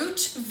a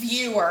root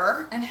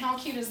viewer, and how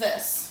cute is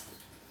this?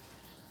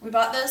 We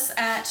bought this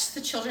at the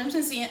Children's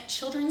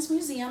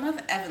Museum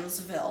of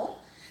Evansville,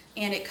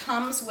 and it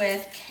comes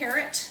with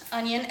carrot,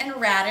 onion, and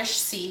radish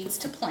seeds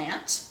to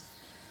plant.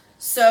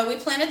 So we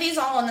planted these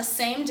all on the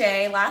same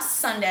day, last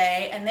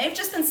Sunday, and they've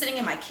just been sitting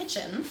in my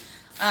kitchen.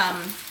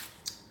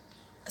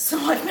 So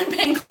I've been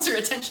paying closer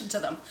attention to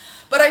them.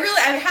 But I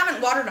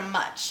haven't watered them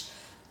much.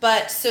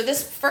 But so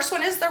this first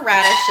one is the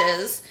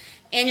radishes.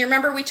 And you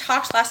remember we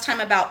talked last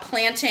time about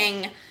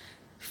planting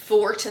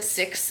 4 to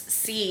 6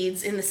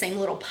 seeds in the same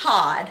little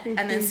pod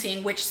and then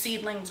seeing which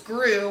seedlings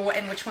grew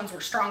and which ones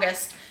were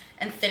strongest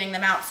and thinning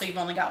them out so you've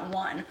only got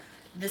one.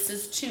 this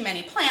is too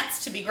many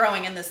plants to be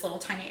growing in this little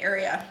tiny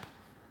area.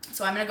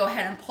 So I'm going to go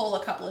ahead and pull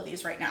a couple of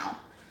these right now.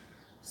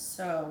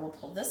 So we'll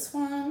pull this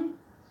one.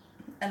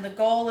 And the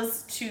goal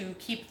is to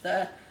keep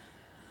the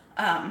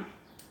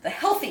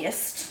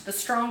healthiest, the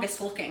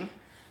strongest looking.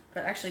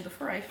 But actually,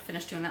 before I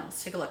finish doing that,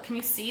 let's take a look. Can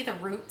you see the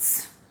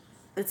roots?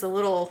 It's a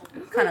little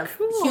kind of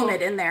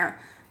humid in there.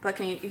 But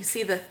can you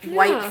see the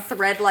white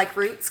thread-like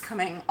roots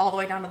coming all the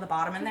way down to the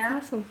bottom in there?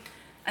 Awesome.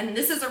 And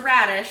this is a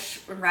radish.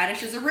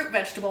 Radish is a root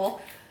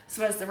vegetable.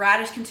 So as the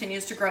radish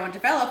continues to grow and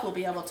develop, we'll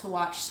be able to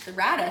watch the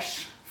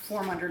radish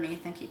form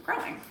underneath and keep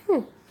growing.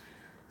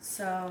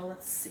 So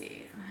let's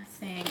see. I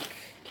think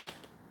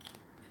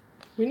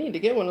we need to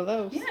get one of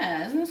those.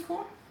 Yeah, isn't this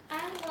cool?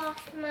 I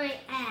lost my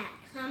axe.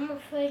 I'm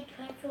afraid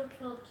Petrol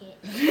took it.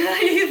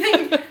 You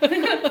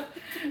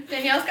think?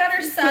 Danielle's got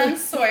her son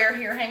Sawyer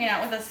here hanging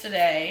out with us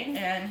today,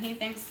 and he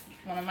thinks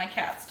one of my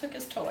cats took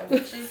his toy,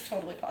 which is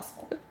totally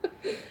possible.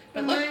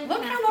 But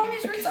look how long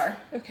these roots are.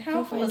 Okay,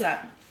 How cool is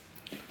that?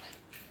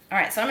 All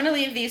right, so I'm going to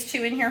leave these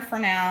two in here for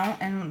now,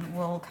 and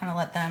we'll kind of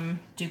let them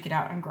duke it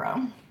out and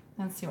grow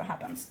and see what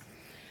happens.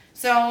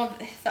 So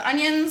the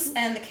onions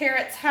and the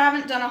carrots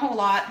haven't done a whole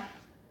lot,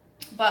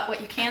 but what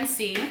you can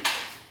see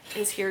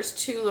is here's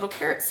two little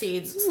carrot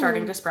seeds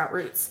starting to sprout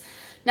roots.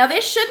 Now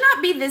they should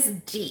not be this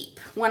deep.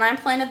 When I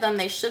planted them,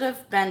 they should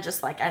have been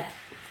just like a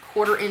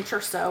 1/4 inch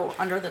or so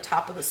under the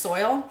top of the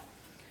soil.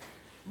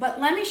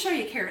 But let me show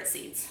you carrot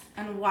seeds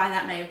and why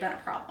that may have been a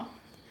problem.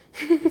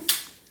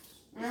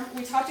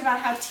 We talked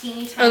about how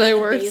teeny tiny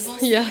the basil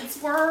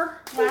seeds were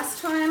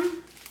last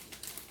time.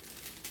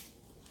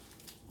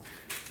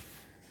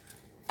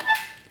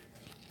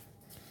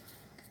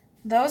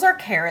 Those are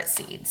carrot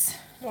seeds.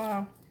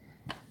 Wow.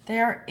 They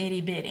are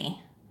itty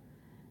bitty.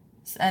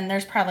 And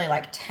there's probably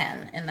like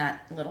 10 in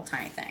that little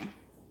tiny thing.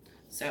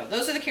 So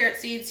those are the carrot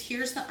seeds.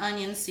 Here's the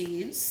onion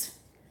seeds.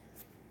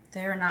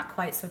 They're not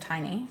quite so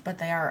tiny, but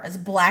they are as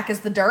black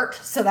as the dirt.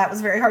 So that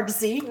was very hard to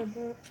see.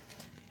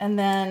 And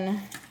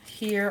then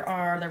here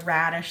are the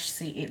radish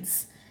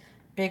seeds.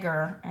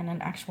 Bigger and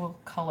an actual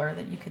color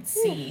that you could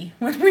see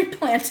when we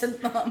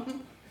planted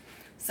them.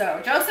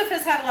 So Joseph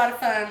has had a lot of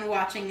fun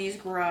watching these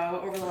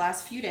grow over the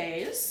last few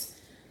days.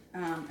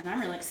 And I'm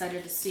really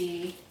excited to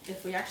see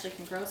if we actually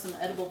can grow some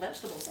edible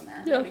vegetables in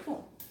there. That'd be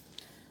cool.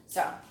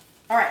 So,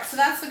 all right, so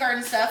that's the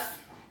garden stuff.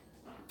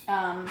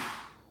 I'm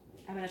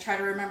going to try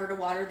to remember to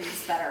water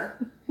these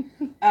better.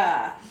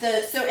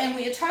 And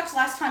we had talked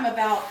last time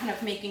about kind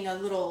of making a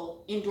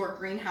little indoor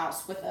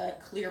greenhouse with a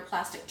clear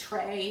plastic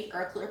tray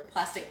or a clear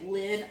plastic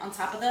lid on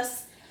top of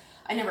this.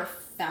 I never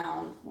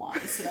found one,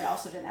 so I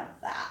also didn't have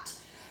that.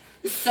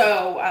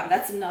 So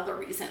that's another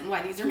reason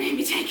why these are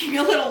maybe taking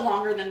a little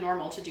longer than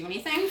normal to do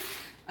anything.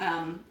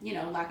 You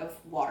know, lack of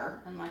water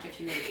and lack of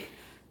humidity,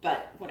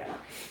 but whatever.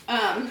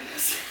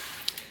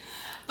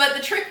 But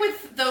the trick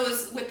with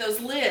those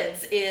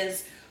lids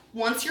is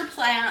once your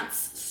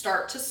plants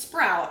start to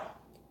sprout,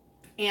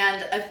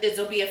 and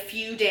it'll be a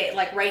few days,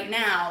 like right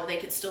now, they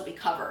could still be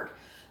covered.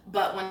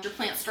 But once your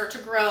plants start to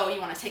grow,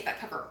 you want to take that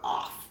cover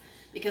off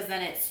because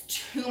then it's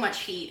too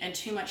much heat and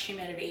too much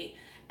humidity.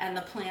 And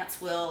the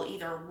plants will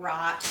either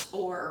rot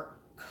or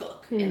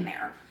cook in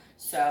there.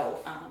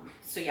 So,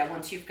 yeah,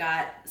 once you've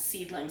got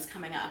seedlings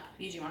coming up,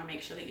 you do want to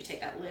make sure that you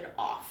take that lid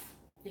off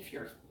if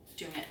you're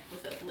doing it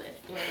with a lid,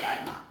 or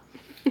I'm not.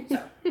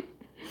 So,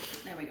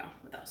 there we go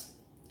with those.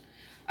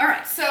 All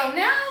right, so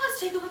now let's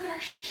take a look at our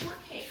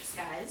shortcakes,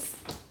 guys.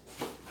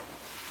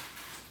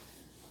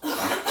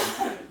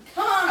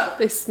 Come on over.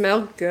 They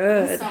smell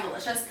good. They smell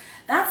delicious.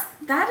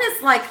 That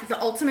is like the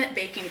ultimate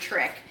baking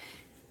trick.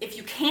 If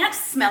you can't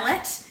smell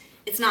it,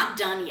 it's not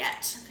done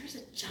yet. There's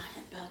a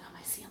giant bug on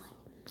my ceiling.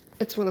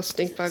 It's one of the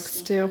stink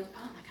bugs too.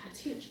 Oh my god, it's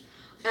huge.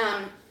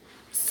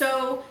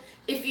 So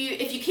if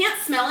you can't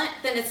smell it,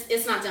 then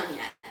it's not done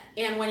yet.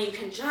 And when you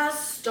can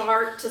just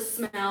start to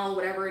smell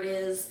whatever it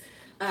is,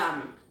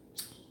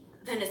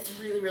 then it's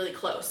really, really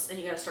close, and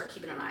you got to start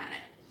keeping an eye on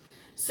it.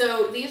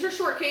 So these are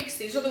shortcakes.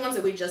 These are the ones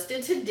that we just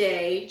did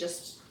today,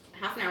 just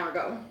half an hour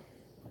ago,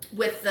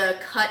 with the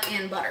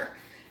cut-in butter.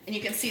 And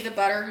you can see the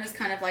butter has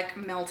kind of like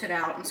melted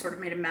out and sort of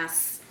made a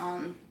mess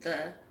on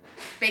the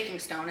baking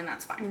stone, and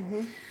that's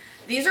fine.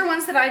 These are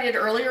ones that I did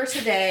earlier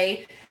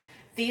today.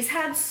 These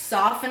had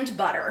softened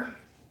butter.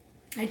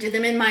 I did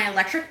them in my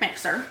electric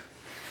mixer.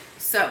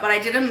 But I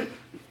did them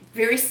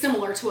very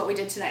similar to what we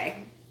did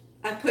today.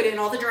 I put in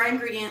all the dry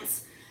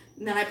ingredients,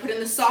 and then I put in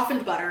the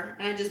softened butter,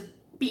 and I just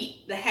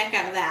beat the heck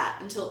out of that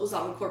until it was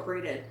all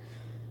incorporated.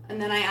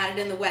 And then I added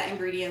in the wet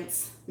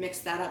ingredients,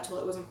 mixed that up till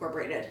it was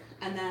incorporated,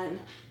 and then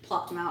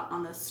plopped them out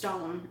on the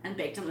stone and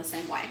baked them the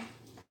same way.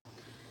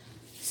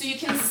 So you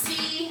can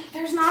see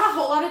there's not a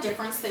whole lot of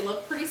difference. They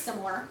look pretty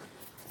similar.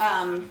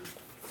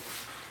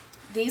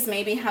 These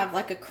maybe have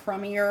like a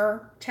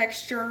crummier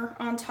texture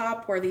on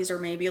top, where these are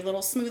maybe a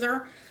little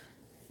smoother.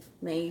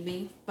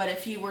 Maybe. But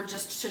if you were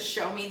just to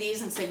show me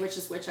these and say which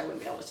is which, I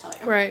wouldn't be able to tell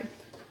you. Right.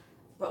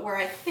 But where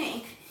I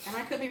think, and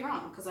I could be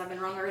wrong because I've been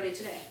wrong already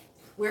today,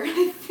 where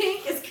I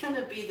think is going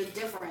to be the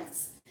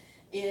difference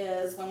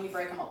is when we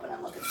break them open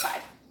and look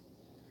inside.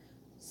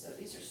 So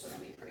these are still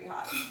going to be pretty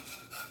hot.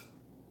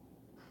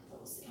 But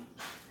we'll see.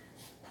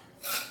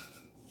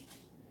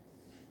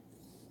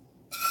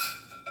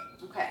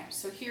 Okay,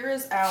 so here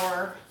is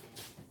our,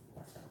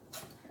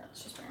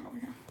 let's just bring them over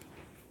here.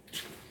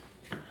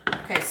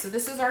 Okay, so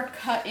this is our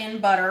cut in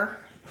butter.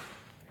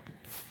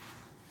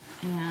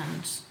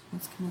 And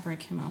let's kind of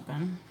break him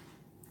open.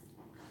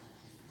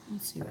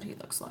 Let's see what he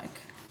looks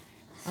like.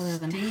 Other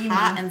than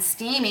hot and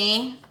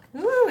steamy.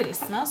 Ooh, he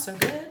smells so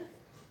good.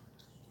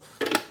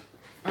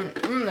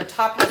 The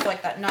top has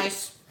like that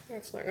nice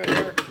That's not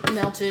gonna work.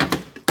 melted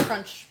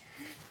crunch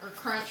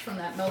from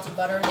that melted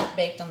butter that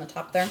baked on the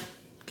top there.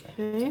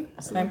 Okay,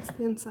 so that's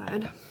the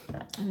inside.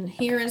 And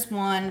here is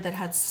one that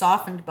had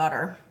softened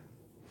butter.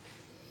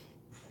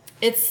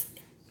 It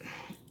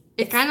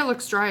kind of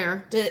looks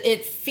drier.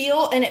 It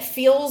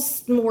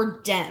feels more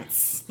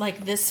dense.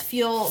 Like this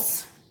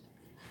feels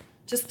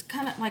just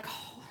kind of like,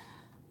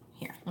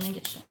 here, let me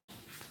get you.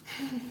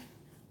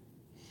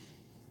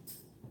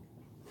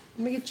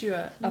 Let me get you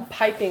a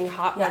piping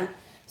hot one.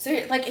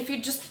 So like if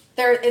you just,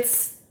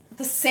 it's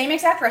the same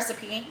exact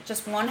recipe,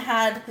 just one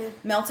had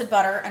melted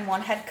butter and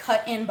one had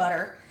cut in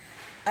butter.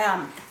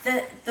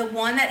 The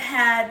one that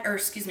had,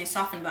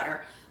 softened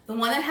butter. The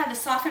one that had the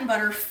softened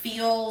butter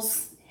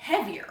feels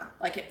heavier,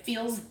 like it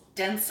feels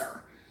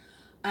denser.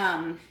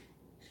 So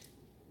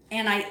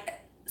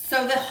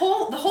the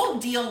whole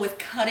deal with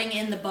cutting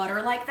in the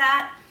butter like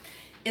that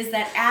is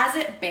that as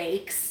it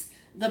bakes,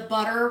 the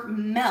butter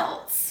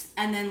melts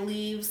and then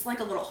leaves like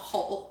a little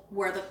hole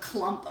where the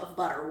clump of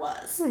butter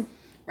was,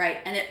 right?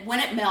 And when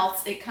it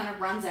melts, it kind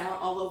of runs out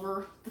all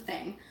over the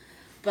thing,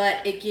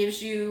 but it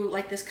gives you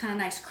like this kind of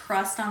nice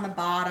crust on the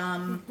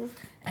bottom,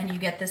 and you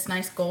get this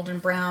nice golden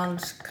brown,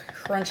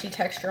 crunchy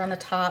texture on the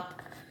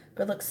top.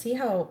 But look, see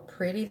how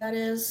pretty that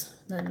is?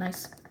 The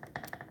nice,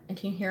 and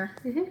can you hear?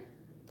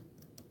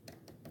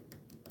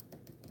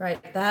 Right,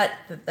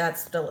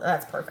 that's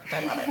perfect.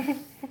 I love it.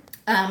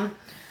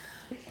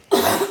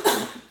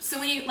 So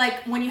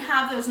when you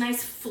have those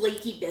nice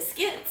flaky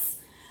biscuits,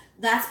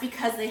 that's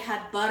because they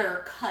had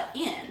butter cut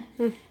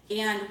in,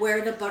 and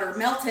where the butter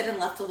melted and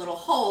left a little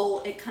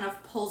hole, it kind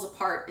of pulls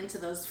apart into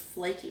those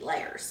flaky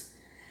layers.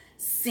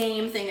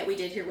 Same thing that we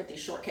did here with these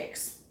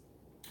shortcakes.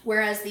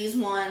 Whereas these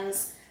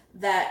ones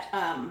that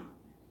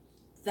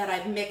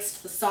I've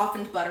mixed the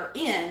softened butter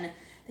in,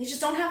 they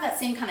just don't have that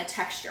same kind of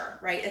texture,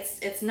 right?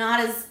 It's not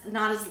as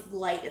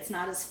light, it's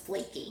not as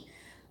flaky.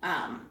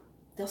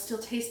 They'll still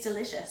taste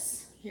delicious.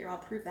 Here, I'll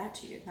prove that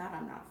to you. That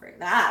I'm not afraid.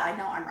 That I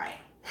know I'm right.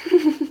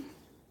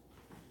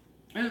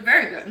 It was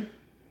very good.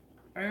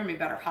 They're gonna be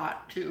better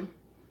hot too.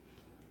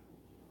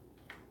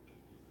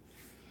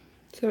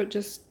 So it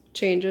just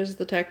changes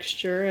the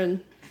texture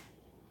and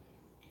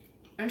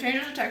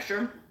changes the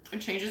texture.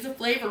 It changes the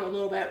flavor a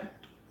little bit.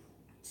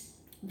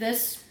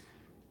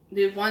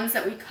 The ones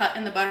that we cut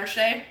in the butter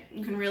today,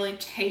 you can really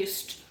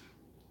taste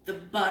the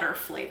butter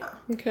flavor.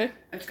 Okay.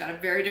 It's got a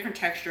very different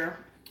texture.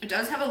 It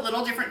does have a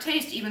little different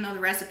taste, even though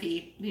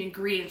the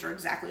ingredients are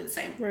exactly the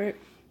same. Right.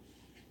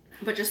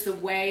 But just the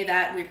way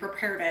that we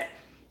prepared it,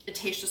 it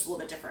tastes just a little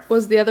bit different.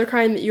 Was the other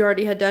kind that you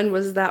already had done,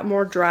 was that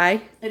more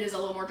dry? It is a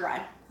little more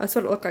dry. That's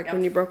what it looked like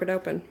when you broke it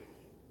open.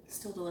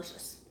 Still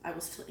delicious. I will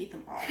still eat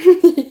them all.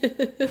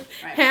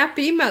 Right.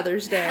 Happy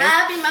Mother's Day.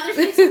 Happy Mother's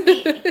Day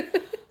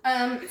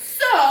to me.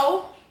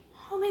 So,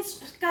 homemade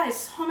strawberry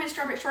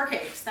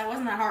shortcakes. That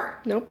wasn't that hard.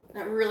 Nope.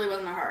 That really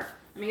wasn't that hard.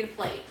 Let me get a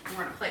plate. We're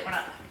going to plate one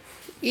up.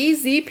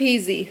 Easy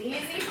peasy. Easy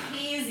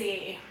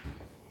peasy.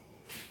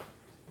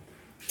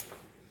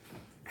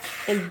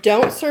 And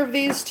don't serve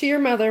these to your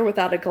mother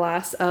without a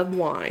glass of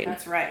wine.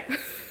 That's right.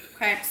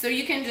 Okay, so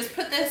you can just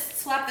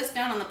slap this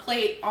down on the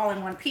plate all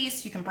in one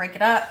piece. You can break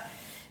it up.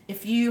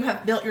 If you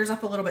have built yours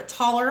up a little bit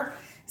taller,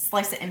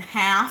 slice it in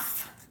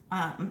half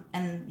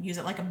and use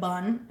it like a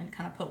bun and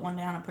kind of put one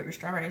down and put your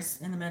strawberries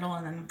in the middle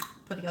and then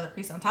put the other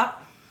piece on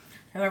top.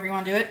 However you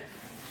want to do it.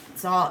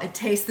 It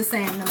tastes the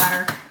same no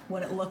matter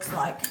what it looks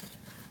like.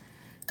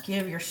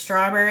 Give your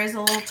strawberries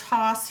a little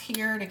toss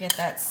here to get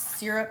that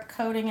syrup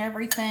coating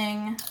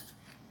everything.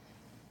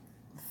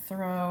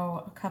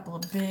 Throw a couple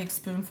of big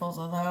spoonfuls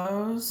of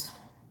those.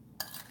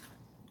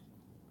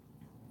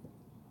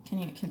 Can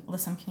you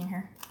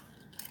hear?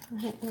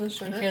 You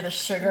hear the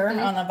sugar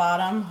on the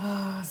bottom?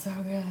 Oh, so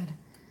good.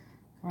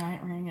 Right,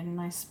 we're gonna get a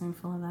nice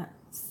spoonful of that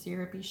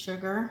syrupy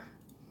sugar.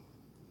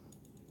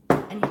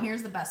 And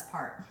here's the best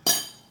part.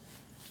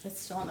 It's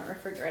still in the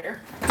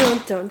refrigerator.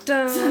 Dun, dun,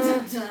 dun. Dun,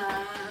 dun,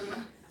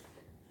 dun.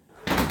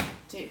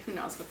 Dude, who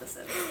knows what this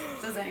is?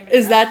 Does anybody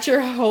Is know? that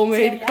your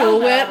homemade Cool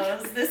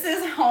Whip? This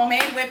is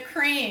homemade whipped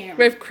cream.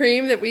 Whipped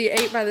cream that we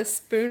ate by the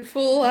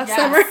spoonful last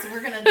summer? Yes, we're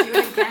going to do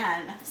it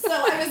again. So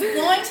I was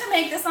going to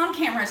make this on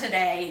camera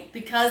today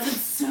because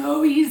it's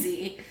so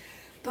easy.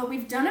 But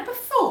we've done it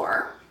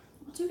before.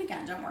 We'll do it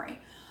again, don't worry.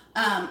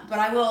 But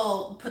I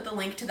will put the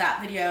link to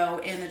that video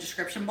in the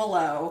description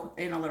below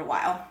in a little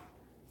while.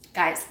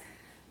 Guys,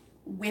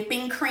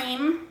 whipping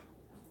cream,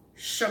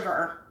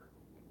 sugar,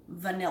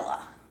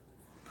 vanilla.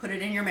 Put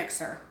it in your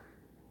mixer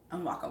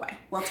and walk away.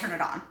 Well, turn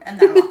it on and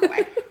then walk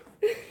away.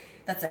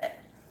 That's it.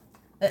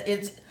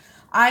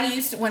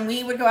 When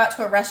we would go out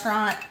to a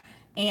restaurant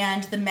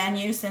and the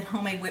menu said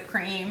homemade whipped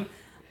cream,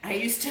 I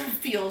used to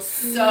feel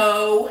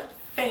so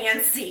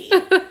fancy,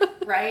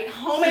 right?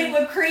 Homemade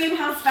whipped cream,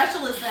 how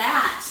special is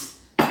that?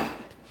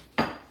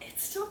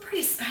 It's still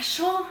pretty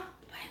special,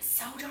 but it's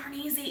so darn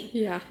easy.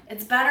 Yeah.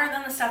 It's better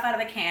than the stuff out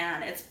of the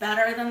can. It's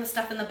better than the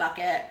stuff in the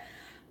bucket.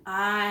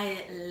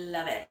 I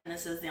love it. And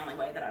this is the only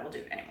way that I will do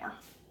it anymore.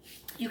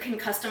 You can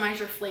customize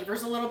your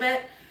flavors a little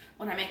bit.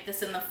 When I make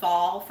this in the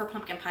fall for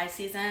pumpkin pie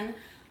season,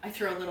 I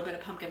threw a little bit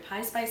of pumpkin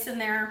pie spice in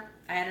there.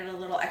 I added a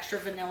little extra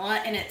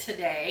vanilla in it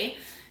today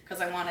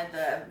because I wanted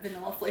the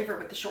vanilla flavor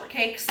with the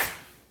shortcakes.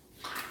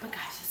 But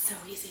guys, it's so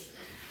easy.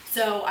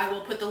 So I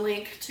will put the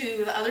link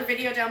to the other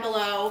video down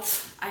below.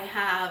 I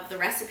have the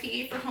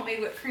recipe for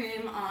homemade whipped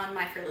cream on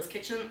my Fearless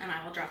Kitchen, and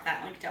I will drop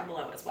that link down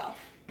below as well.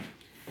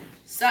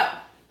 So I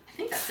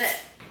think that's it.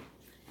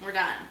 We're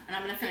done. And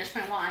I'm going to finish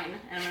my wine,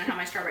 and I'm going to have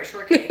my strawberry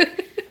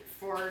shortcake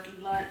for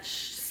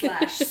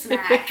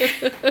lunch/snack.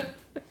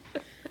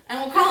 And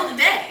we'll call it a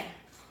day.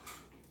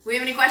 Do we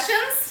have any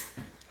questions?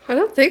 I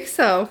don't think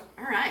so.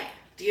 All right.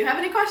 Do you have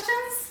any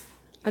questions?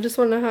 I just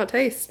want to know how it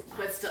tastes.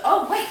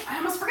 Oh, wait. I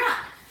almost forgot.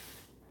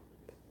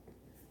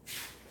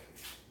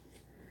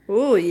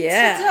 Ooh,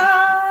 yeah.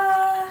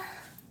 Ta-da!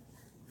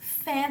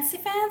 Fancy,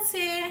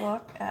 fancy.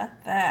 Look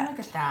at that. Look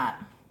at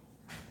that.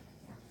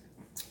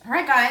 All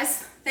right,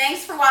 guys.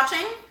 Thanks for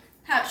watching.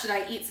 Should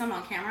I eat some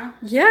on camera?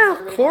 Yeah,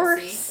 of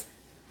course.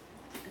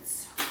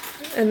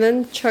 And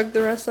then chug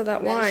the rest of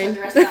that wine.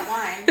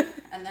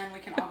 And then we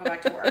can all go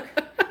back to work.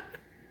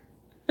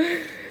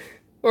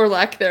 Or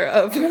lack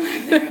thereof. Who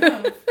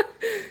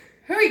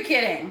are you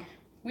kidding?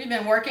 We've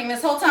been working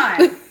this whole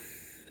time.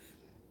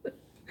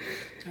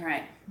 All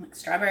right, like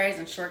strawberries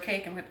and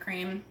shortcake and whipped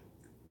cream.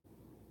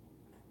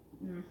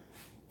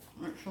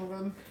 That's so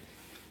good.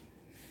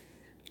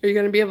 Are you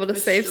going to be able to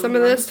save some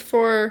of this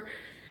for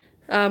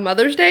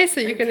Mother's Day so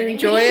you can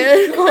enjoy me?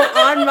 it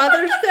on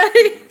Mother's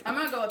Day? I'm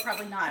going to go with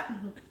probably not.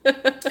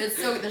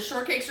 The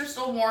shortcakes are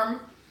still warm.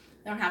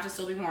 They don't have to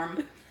still be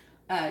warm.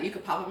 You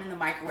could pop them in the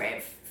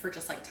microwave for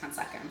just like 10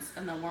 seconds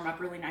and they'll warm up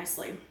really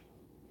nicely.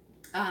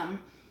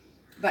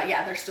 But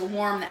yeah, they're still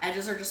warm. The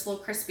edges are just a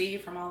little crispy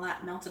from all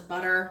that melted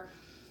butter.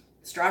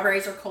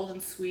 Strawberries are cold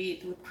and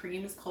sweet. The whipped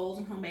cream is cold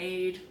and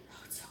homemade.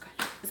 Oh, it's so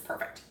good. It's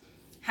perfect.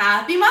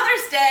 Happy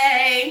Mother's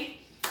Day!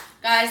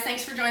 Guys,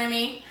 thanks for joining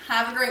me.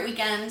 Have a great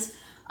weekend.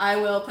 I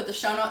will put the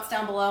show notes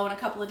down below in a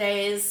couple of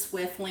days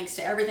with links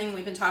to everything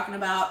we've been talking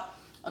about.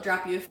 I'll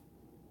drop you